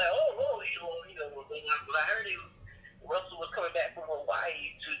like, oh, when I heard Russell was coming back from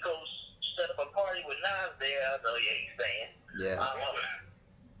Hawaii to go set up a party with Nas there, I was like, yeah, he's staying. Yeah.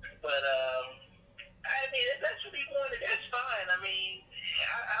 But I mean, if that's what he wanted, that's fine. I mean,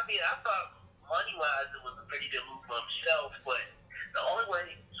 I thought money-wise it was a pretty good move for himself, but the only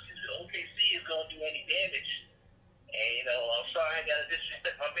way OKC is going to do any damage, and, I'm sorry I got to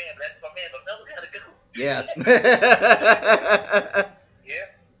disrespect my man, but that's my man, but Melo got to go. Yes. Yeah.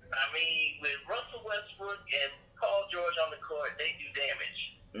 I mean, with Russell Westbrook and Paul George on the court, they do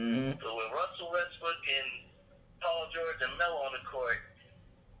damage. Mm-hmm. But with Russell Westbrook and Paul George and Melo on the court,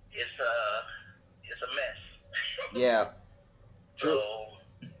 it's a mess. Yeah. True. So,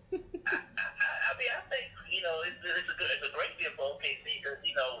 I mean, I think, it's a great deal for OKC because,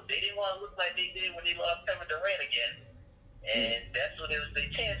 they didn't want to look like they did when they lost Kevin Durant again. And that's what they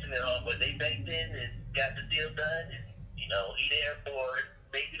chancing it on. But they banked in and got the deal done. And, he there for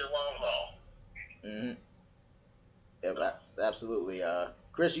maybe the long haul. Mm-hmm. Yeah, absolutely.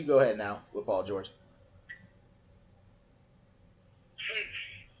 Chris, you go ahead now with Paul George.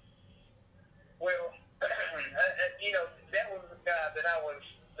 Well, that was the guy that I was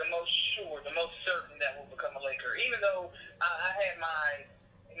the most certain that will become a Laker. Even though I had my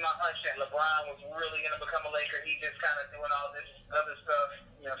my hunch that LeBron was really going to become a Laker. He just kind of doing all this other stuff,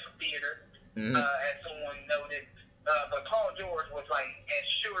 for theater, as someone noted. But Paul George was like as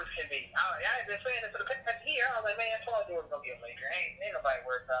sure as can be. I had been saying it for the past year. I was like, man, Paul George gonna be a Laker. Ain't nobody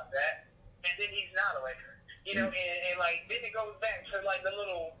worried about that. And then he's not a Laker. And like then it goes back to like the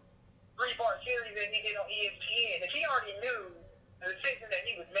little 3-part series that he did on ESPN. If he already knew the decision that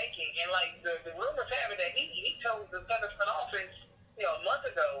he was making, and like the rumors have it that he told the Thunder front office, a month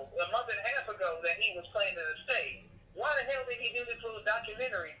and a half ago, that he was planning to stay. Why the hell did he do this little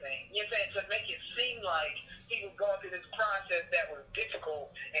documentary thing? You know what I'm saying? To make it seem like he was going through this process that was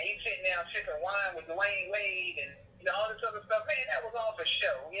difficult, and he's sitting down sipping wine with Dwayne Wade and all this other stuff. Man, that was all for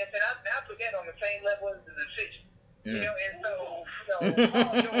show. You know what I'm saying? I put that on the same level as the decision. And so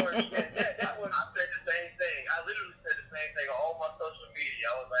Paul George, that was. I said the same thing. I literally said the same thing on all my social media.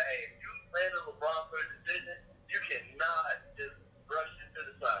 I was like, hey, if you plan on LeBron for a decision, you cannot just brush it to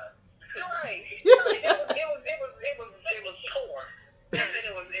the side. Right. It was poor. And then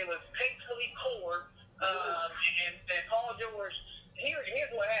it was tastefully poor. And Paul George,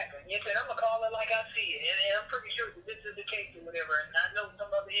 here's what happened. You said, I'm gonna call it like I see it, and I'm pretty sure that this is the case or whatever. And I know some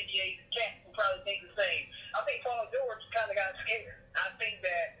other NBA cats will probably think the same. I think Paul George kind of got scared. I think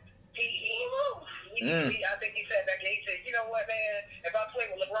that I think he sat back and he said, you know what, man? If I play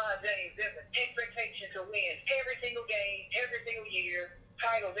with LeBron James, there's an expectation to win every single game, every single year.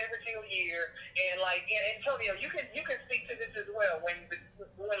 Titles every single year, and like Antonio, you can speak to this as well. When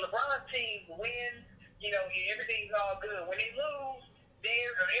LeBron's teams win, everything's all good. When they lose,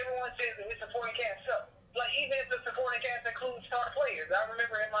 everyone says that his supporting cast sucks. Like even if the supporting cast includes star players, I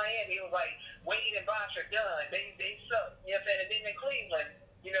remember in Miami it was like Wade and Bosh are done. They suck. You know what I'm saying? And then in Cleveland,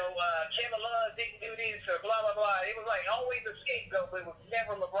 Kevin Love didn't do this or blah blah blah. It was like always a scapegoat, but it was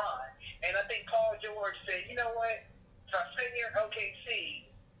never LeBron. And I think Paul George said, you know what? If I stay here in OKC,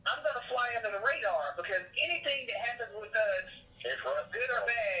 I'm going to fly under the radar because anything that happens with us, good or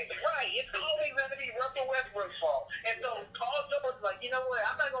bad, right, it's always going to be Russell Westbrook's fault. And so Paul George was like, you know what,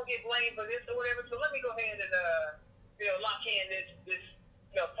 I'm not going to get blamed for this or whatever, so let me go ahead and, lock in this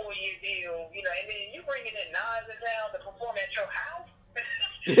 4-year deal, and then you bringing in Nas in town to perform at your house?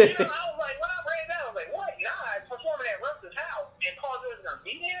 I was like, when I read that, I was like, what, Nas performing at Russell's house, and Paul George is going to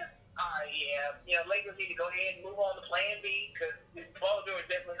be there? Lakers need to go ahead and move on to Plan B because Paul George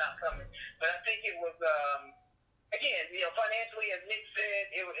is definitely not coming. But I think it was, again, financially, as Nick said,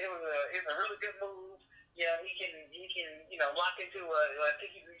 it was a really good move. He can lock into I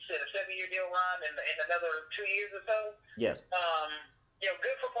think you said a 7-year deal, Ron, in another 2 years or so. Yes.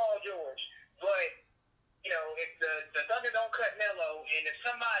 Good for Paul George, but if the Thunder don't cut Melo, and if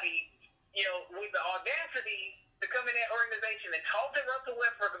somebody, with the audacity to come in that organization and talk to Russell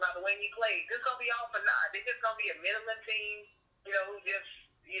Westbrook about the way he plays, this is going to be all for naught. They're just going to be a minimum team, who just,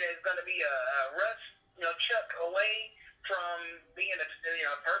 is going to be a Russ, Chuck away from being a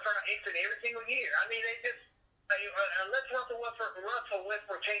first-round exit every single year. I mean, they just, unless Russell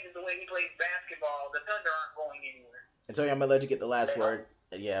Westbrook changes the way he plays basketball, the Thunder aren't going anywhere. Antonio, I'm going to let you get the last word.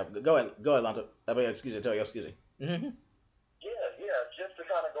 Yeah, go ahead, Lonzo. Excuse me, Antonio, excuse me. Mm-hmm. Yeah, just to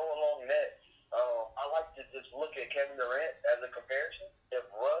kind of go along that, I like to just look at Kevin Durant as a comparison. If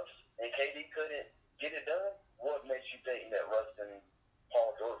Russ and KD couldn't get it done, what makes you think that Russ and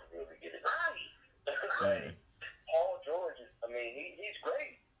Paul George will be able to get it done? Right. Paul George, he's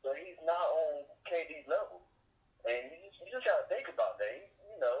great, but he's not on KD's level. And you just got to think about that.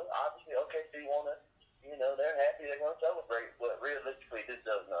 Obviously, OKC want to, they're happy, they're going to celebrate, but realistically, this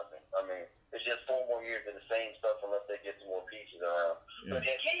does nothing. It's just 4 more years of the same stuff unless they get some more pieces around. But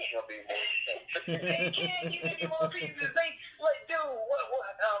they can't be more They can't get any more pieces. Dude,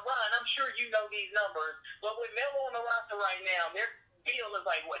 Ron, I'm sure you know these numbers, but with Melo on the roster right now, their deal is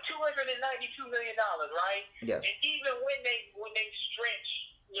like, $292 million, right? Yes. And even when they stretch,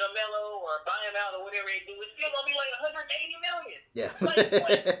 Melo or buy him out or whatever they do, it's still going to be like $180 million. Yeah.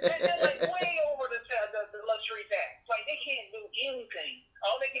 They're way over the luxury tax. Like, they can't do anything.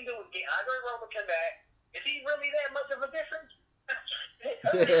 All they can do is get Andre Robertson back. Is he really that much of a difference? They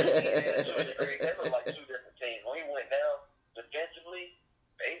were like 2 different teams. When he went down defensively,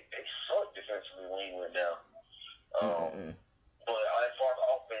 they sucked defensively when he went down. But as far as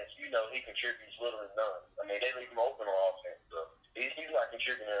offense, he contributes little to none. They leave him open on offense, so he's not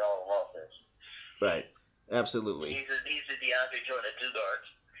contributing at all on offense. Right. Absolutely. He's the DeAndre Jordan at 2 guards.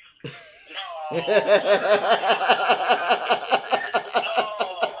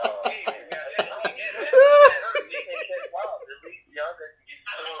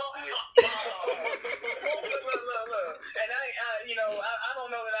 I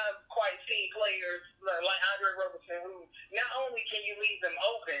don't know that I've quite seen players like Andre Robertson who not only can then you leave him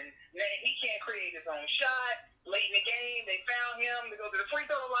open. Now he can't create his own shot. Late in the game, they found him to go to the free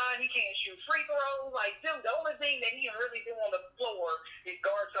throw line. He can't shoot free throws. Like, dude, the only thing that he can really do on the floor is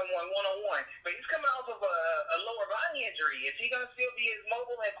guard someone one-on-one. But he's coming off of a lower body injury. Is he going to still be as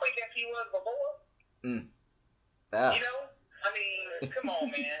mobile and quick as he was before? Yeah. You know? I mean, come on,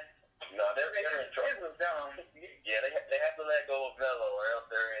 man. No, they're in trouble. This was dumb. Yeah, they have to let go of Melo, or else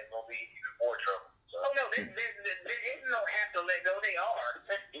they're in going to be even more trouble. So. Oh, no, there is no have to let go. They are.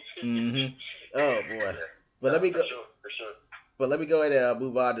 Oh, boy. But let me go. For sure. But let me go ahead and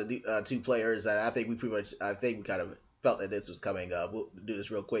move on to two players that I think we kind of felt that this was coming. We'll do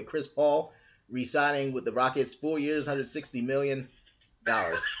this real quick. Chris Paul re-signing with the Rockets, 4 years, $160 million.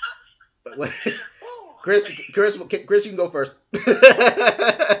 But Chris, you can go first. Man, the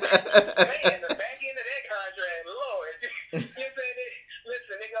back end of that contract, Lord. Listen,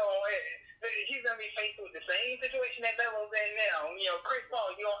 he's going to be faced with the same situation that Melo's in now. You know, Chris Paul,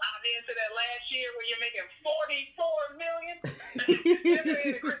 you don't opt into that last year where you're making $44 million?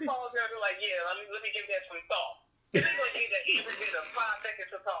 Chris Paul's going to be like, yeah, let me give that some thought. He's going to give that every bit of 5 seconds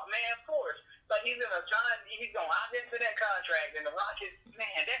of thought. Man, of course. But he's going to opt into that contract. And the Rockets,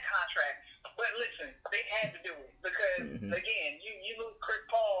 man, that contract. But listen, they had to do it. Because, again, you lose Chris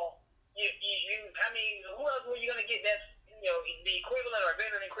Paul. I mean, who else were you going to get that's, you know, the equivalent or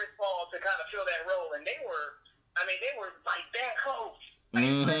better than Chris Paul to kind of fill that role? And they were like that close. I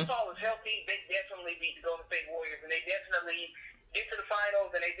mean, Chris Paul was healthy. They definitely beat the Golden State Warriors. And they definitely get to the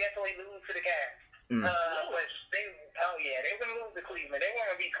finals. And they definitely lose to the Cavs. But they were going to lose to Cleveland. They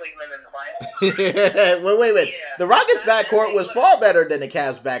weren't going to beat Cleveland in the finals. Well, wait. Yeah. The Rockets' backcourt was far better than the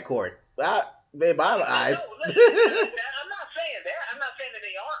Cavs' backcourt. By my eyes. I'm not saying that. I'm not saying that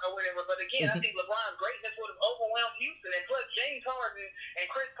they aren't or whatever. But again, I think LeBron's greatness would have overwhelmed Houston. And plus, James Harden and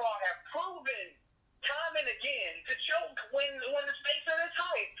Chris Paul have proven time and again to choke when the stakes are this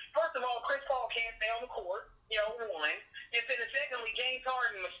high. First of all, Chris Paul can't stay on the court. You know, one. And then secondly, James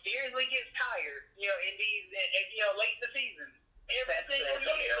Harden mysteriously gets tired, you know, in these, late in the season. Every single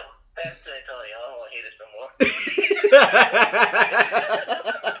year. That's San Antonio. I don't want to hear this no more. It's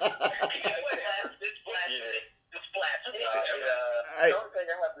blasphemy. The only thing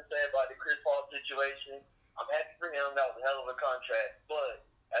I have to say about the Chris Paul situation, I'm happy for him. That was a hell of a contract. But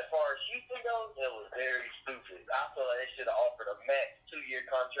as far as Houston goes, it was very stupid. I feel like they should have offered a max 2-year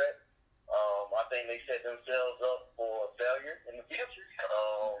contract. I think they set themselves up for failure in the future.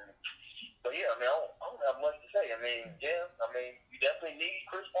 But yeah, I mean, I don't have much to say. I mean, you definitely need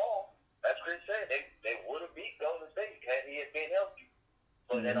Chris Paul. As Chris said, they would have beat Golden State had he been healthy.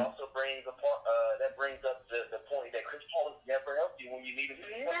 But that also brings up the point that Chris Paul is never healthy when you need him.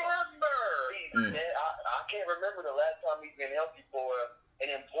 I can't remember the last time he's been healthy for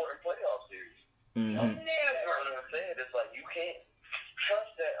an important playoff series. Never. That's what I'm saying. It's like you can't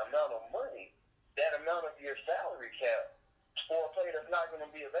trust that amount of money, that amount of your salary cap for a player that's not going to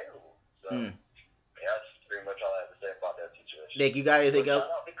be available. So, that's pretty much all I have to say about that situation. Nick, you got anything else?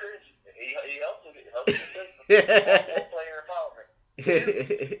 Shout out to Chris. He helps with player empowerment.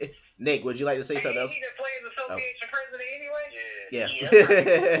 Nick, would you like to say something else? He's the Players Association president anyway? Yeah.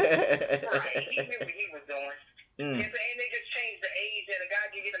 Right. He knew what he was doing. And they just changed the age that a guy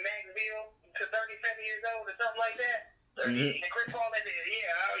can get a max deal to 37 years old or something like that. 38. And Chris Paul, 38.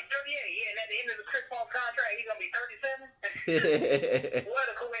 Yeah, and at the end of the Chris Paul contract, he's going to be 37? What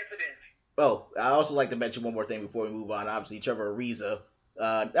a coincidence. Oh, I also like to mention one more thing before we move on. Obviously, Trevor Ariza,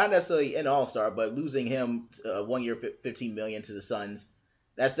 not necessarily an all-star, but losing him 1 year, $15 million to the Suns,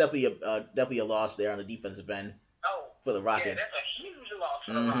 that's definitely a loss there on the defensive end for the Rockets. Yeah, that's a huge loss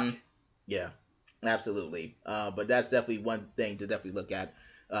for the Rockets. Yeah, absolutely. But that's definitely one thing to definitely look at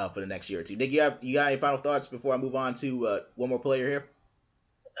for the next year or two. Nick, you got any final thoughts before I move on to one more player here?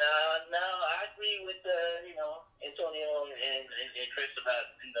 No, I agree with Antonio and Chris about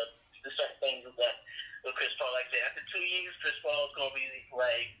the certain things with Chris Paul. Like I said, after 2 years, Chris Paul's gonna be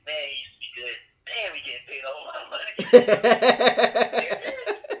like, man, he used to be good. Damn, we getting paid a whole lot of money.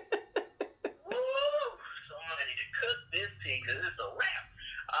 Woo! Somebody to cook this thing because it's a wrap.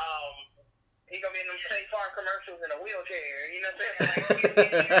 He's gonna be in them State Farm commercials in a wheelchair. You know what I'm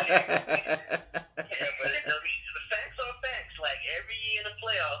saying? Yeah, but the facts are facts. Like every year in the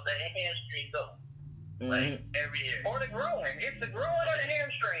playoffs, that hamstring goes. Like every year. Or the groin. It's the groin or the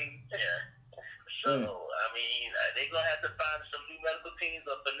hamstring. Yeah. So, I mean, they're going to have to find some new medical teams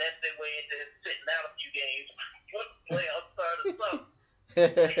or finesse their way into sitting out a few games. Playoff start or something.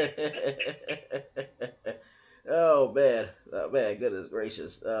 Oh, man, goodness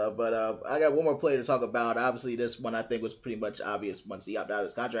gracious. But I got one more player to talk about. Obviously, this one I think was pretty much obvious once he opted out of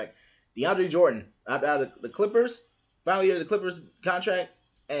his contract. DeAndre Jordan opted out of the Clippers. final year of the Clippers contract,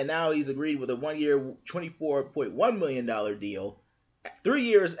 and now he's agreed with a 1-year, $24.1 million deal 3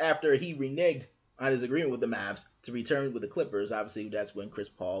 years after he reneged on his agreement with the Mavs to return with the Clippers. Obviously, that's when Chris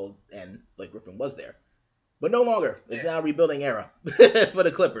Paul and Blake Griffin was there. But no longer. It's now a rebuilding era for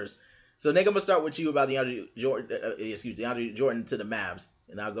the Clippers. So, Nick, I'm going to start with you about DeAndre Jordan to the Mavs,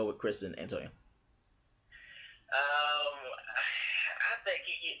 and I'll go with Chris and Antonio. I think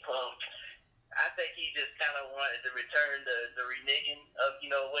he get pumped. I think he just kind of wanted to return the reneging of,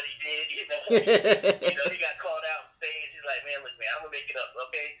 what he did. He got called out on stage. He's like, man, look, man, I'm going to make it up,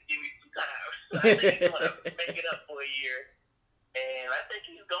 okay? Give me some time. So I think he's going to make it up for a year. And I think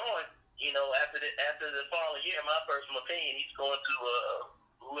he's going, after the following year, in my personal opinion, he's going to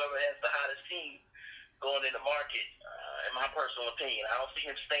whoever has the hottest team going in the market, in my personal opinion. I don't see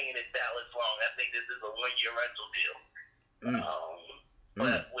him staying in Dallas long. I think this is a 1-year rental deal.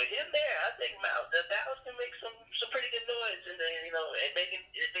 But with him there, I think Dallas can make some pretty good noise, and and making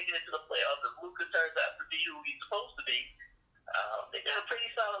it to the playoffs. If Luka turns out to be who he's supposed to be, they got a pretty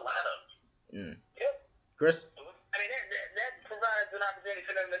solid lineup. Yep. Chris? I mean, that provides an opportunity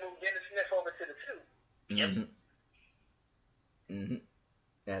for them to move Dennis Smith over to the 2. Yep.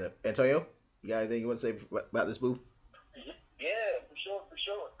 And Antonio, you got anything you want to say about this move? Yeah, for sure. I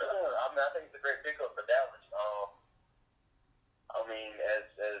think it's a great pickup for Dallas.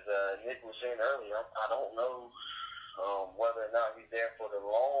 As Nick was saying earlier, I don't know whether or not he's there for the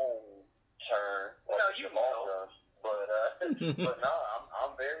long term. But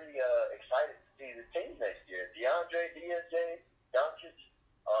I'm very excited to see the team next year. DeAndre, DJ, Doncic,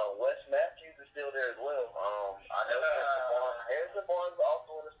 Wes Matthews is still there as well. I know Harrison Barnes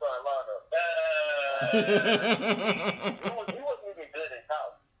also in the starting lineup. He wasn't even good in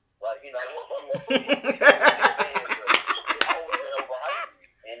college.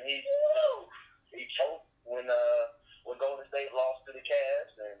 And he choked when Golden State lost to the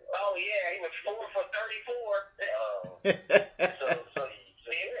Cavs. And he was 4 for 34. So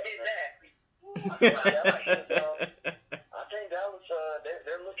he did that. I think Dallas,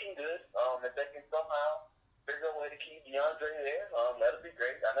 they're looking good. If they can somehow figure a way to keep DeAndre there, that'll be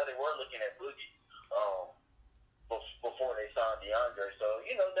great. I know they were looking at Boogie before they signed DeAndre. So,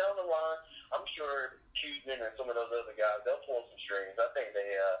 down the line, I'm sure Cuban and some of those other guys, they'll pull some strings. I think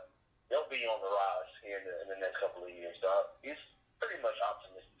they'll be on the rise here in the next couple of years. So it's pretty much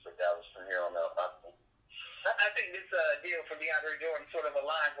optimistic for Dallas from here on out. I think this deal for DeAndre Jordan sort of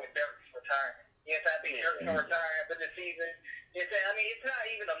aligns with Dirk's retirement. Yes, I think Dirk's going to retire after the season. It's not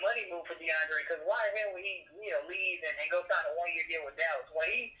even a money move for DeAndre, because why the hell would he, leave and go sign a 1-year deal with Dallas?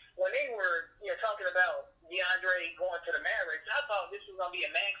 When they were, talking about DeAndre going to the Mavericks, I thought this was going to be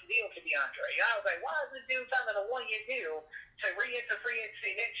a max deal for DeAndre. I was like, why is this dude signing a 1-year deal to re-enter free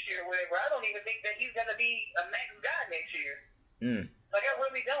agency next year, whatever? I don't even think that he's going to be a max guy next year. I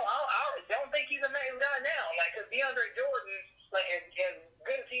really don't. I don't think he's a max guy now. Because DeAndre Jordan, as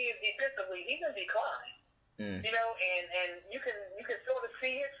good as he is defensively, he's in decline. And you can sort of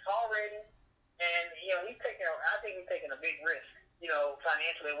see it already. And I think he's taking a big risk,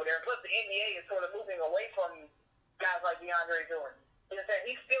 financially, whatever. Plus, the NBA is sort of moving away from guys like DeAndre Jordan. He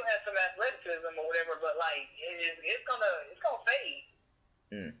still has some athleticism or whatever, but it's gonna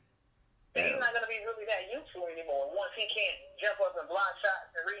fade. And he's not going to be really that useful anymore once he can't jump up and block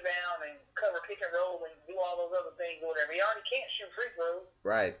shots and rebound and cover pick and roll and do all those other things or whatever. He already can't shoot free throws.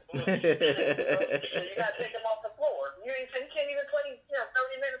 Right. So you got to take him off the floor. He can't even play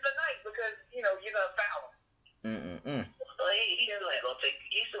 30 minutes a night because, you're going to foul him. Well, he still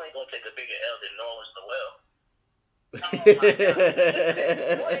ain't going to take a bigger L than Norris Noel. Oh, my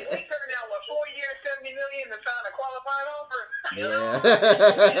God. We turned out, 4 years, $70 million to sign a qualifying offer? Yeah.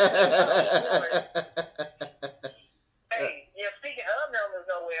 Hey, speaking of Nerlens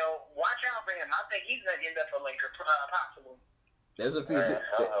Noel, watch out for him. I think he's going to end up a Laker, possible. There's a few. I can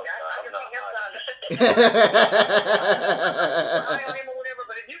see him signing. I on him or whatever,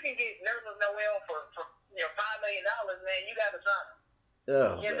 but if you can get Nerlens Noel for $5 million, man, you got to sign him.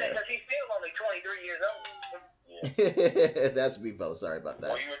 Oh, because he's still only 23 years old. That's me, fella. Sorry about that.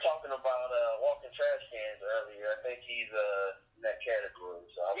 Well, you were talking about walking trash cans earlier. I think he's in that category.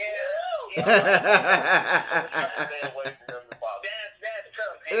 So stay away from him. That's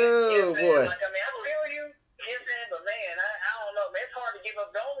tough. Oh, boy. I feel you. But man, I don't know. Man, it's hard to give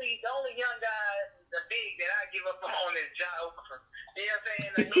up. The only young guy, the big that I give up on is Ja Okafor. You know what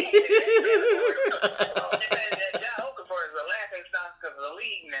I'm saying? That Ja Okafor is a laughing stock of the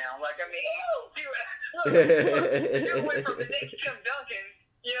league now. You went from the next Tim Duncan,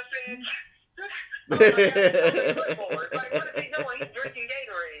 you know what I'm saying? What is he doing? He's drinking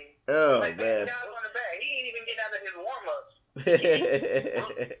Gatorade. Oh, man. man. Guys on the back. He ain't even getting out of his warm And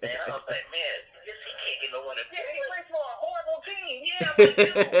I was like, man, he can't get no one. Yeah, he plays for a horrible team. Yeah, that's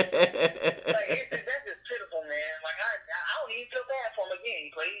just pitiful, man. Like I don't even feel bad for him again.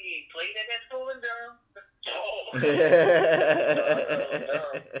 He played at that school in Durham.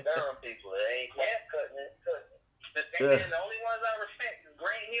 Durham people, they ain't cutting it. And the only ones I respect is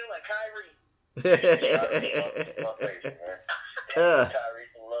Grant Hill and Kyrie. Kyrie, my favorite, man. Kyrie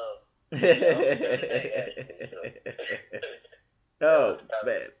some love. Oh,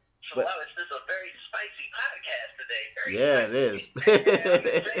 man. So this is a very spicy podcast today. It is. I'm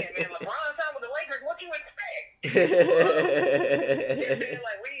just saying, man, LeBron time with the Lakers, what you expect?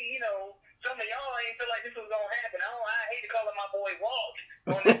 Like some of y'all ain't feel like this was gonna happen. I hate to call it my boy Walt.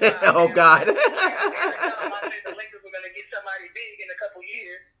 Oh God. Every time I said the Lakers were gonna get somebody big in a couple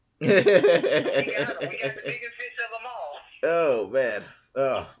years, we got them. We got the biggest fish of them all. Oh man.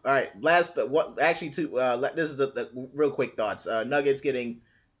 Oh, all right. Last, this is the real quick thoughts. Nuggets getting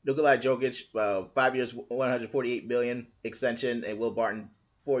Nikola Jokic, 5 years, $148 million extension, and Will Barton,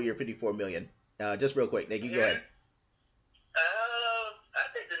 4-year, $54 million. Just real quick, Nick, you go ahead. I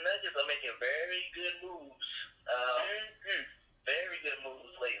think the Nuggets are making very good moves. Very good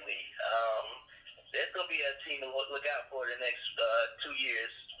moves lately. There's going to be a team to look out for the next 2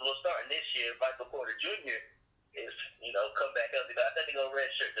 years. We'll start this year. Michael Porter Jr. is, come back up. I think they're going to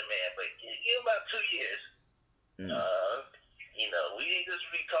redshirt the man, but give him about 2 years. We ain't just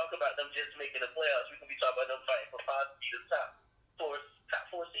be talking about them just making the playoffs. We can be talking about them fighting for possibly the top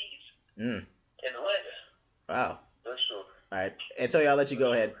four seeds in the West. Wow. For sure. All right, Antonio, I'll let you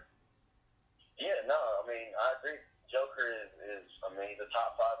go ahead. Yeah, no, I mean, I agree. Joker is he's a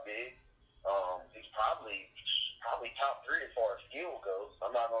top 5 big. He's probably top 3 as far as skill goes.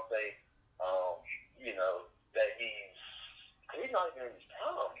 I'm not gonna say, that he's not even in his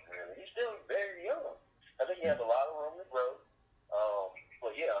prime. Really, he's still very young. I think he has a lot of room to grow.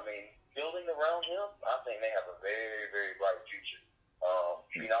 But yeah, I mean, building around him, I think they have a very, very bright future. I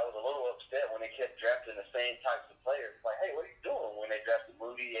was a little upset when they kept drafting the same types of players. Like, hey, what are you doing? When they drafted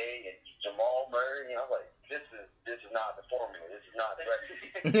Moutier and Jamal Murray, I was like, this is not the formula. This is not the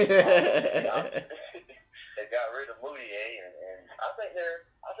recipe. They got rid of Moutier, and I think they are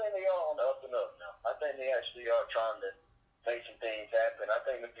on the up and up now. I think they actually are trying to make some things happen. I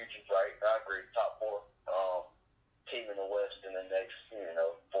think the future's bright. I agree. Top 4 team in the West in the next 4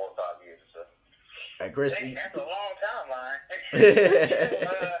 or 5 years or so. Chris, that's a long timeline. 2 to 3.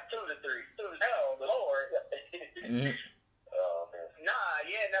 Oh, Lord.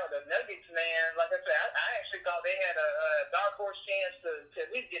 The Nuggets, man, like I said, I actually thought they had a dark horse chance to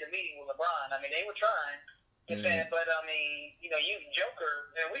at least get a meeting with LeBron. I mean, they were trying. But,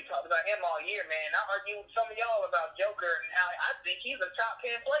 Joker, and we talked about him all year, man. I argued with some of y'all about Joker and how I think he's a top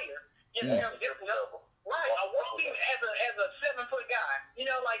 10 player. Right, I want him as a 7-foot guy.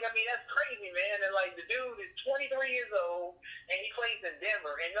 That's crazy, man. And the dude is 23 years old, and he plays in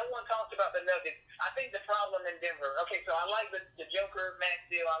Denver, and no one talks about the Nuggets. I think the problem in Denver. Okay, so I like the Joker Max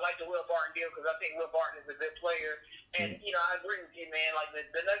deal. I like the Will Barton deal because I think Will Barton is a good player. And I agree with you, man.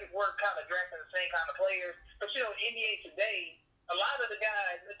 The Nuggets were kind of drafting the same kind of players, but NBA today, a lot of the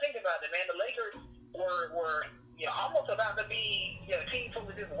guys. Think about it, man. The Lakers were almost about to be a team full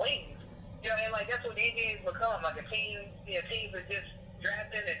of just wings. And that's what the NBA has become, like a team. Teams are just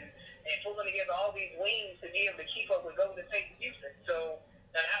drafting and pulling together all these wings to be able to keep up with Golden State and Houston. So,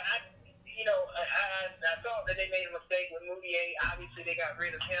 I thought that they made a mistake with Moutier. Obviously, they got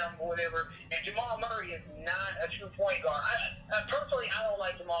rid of him or whatever. And Jamal Murray is not a true point guard. Personally, I don't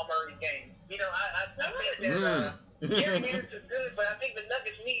like Jamal Murray's game. I think that Gary Harris is good, but I think the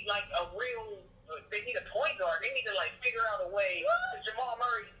Nuggets need a real. They need a point guard. They need to figure out a way. Jamal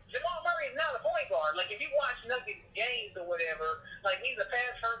Murray is not a point guard. If you watch Nuggets games or whatever, he's a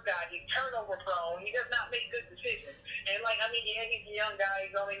pass first guy. He's turnover prone. He does not make good decisions. And he's a young guy.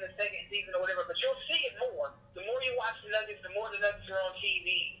 He's only in the second season or whatever. But you'll see it more. The more you watch the Nuggets, the more the Nuggets are on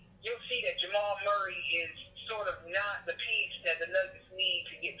TV. You'll see that Jamal Murray is sort of not the piece that the Nuggets need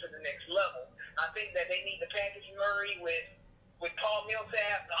to get to the next level. I think that they need to package Murray with Paul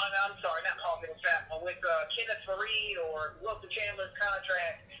Millsap, I'm sorry, not Paul Millsap, but with Kenneth Faried or Wilson Chandler's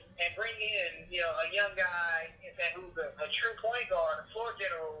contract, and bring in, a young guy who's a true point guard, a floor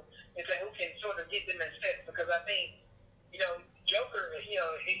general, who can sort of get them in steps. Because I think, Joker,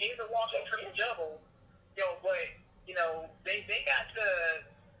 it is a walking triple-double, but, they got to,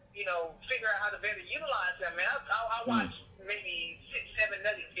 figure out how to better utilize him. Man, I watched maybe 6-7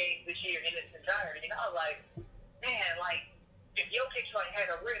 Nuggets games this year in its entirety, and I was like, man, if Jokic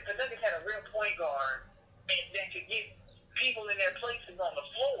the Nuggets had a real point guard and that could get people in their places on the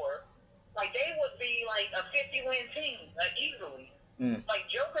floor, Like, they would be like a 50-win team, easily. Like,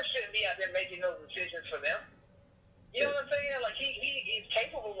 Joker shouldn't be out there making those decisions for them. You know what I'm saying? Like, he is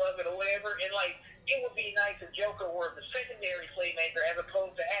capable of it or whatever, and, like, it would be nice if Joker were the secondary playmaker as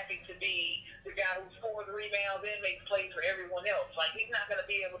opposed to having to be the guy who scores the rebounds and makes plays for everyone else. Like, he's not going to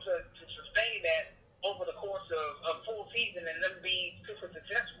be able to sustain that over the course of a full season and them being super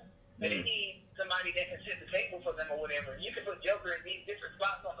successful. But they need somebody that can set the table for them or whatever. You can put Joker in these different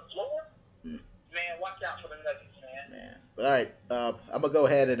spots on the floor. Man, watch out for the Nuggets, man. But all right, I'm gonna go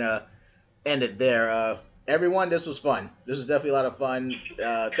ahead and end it there. Everyone, this was fun. This was definitely a lot of fun.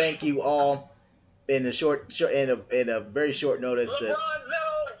 Thank you all in a in a very short notice.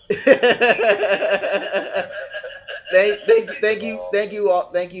 Thank you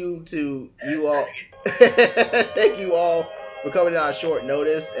all. Thank you to you all. Thank you all for coming in on short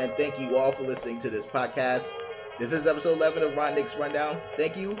notice, and thank you all for listening to this podcast. This is episode 11 of Ron Nick's Rundown.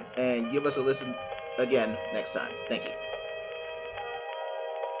 Thank you, and give us a listen again next time. Thank you.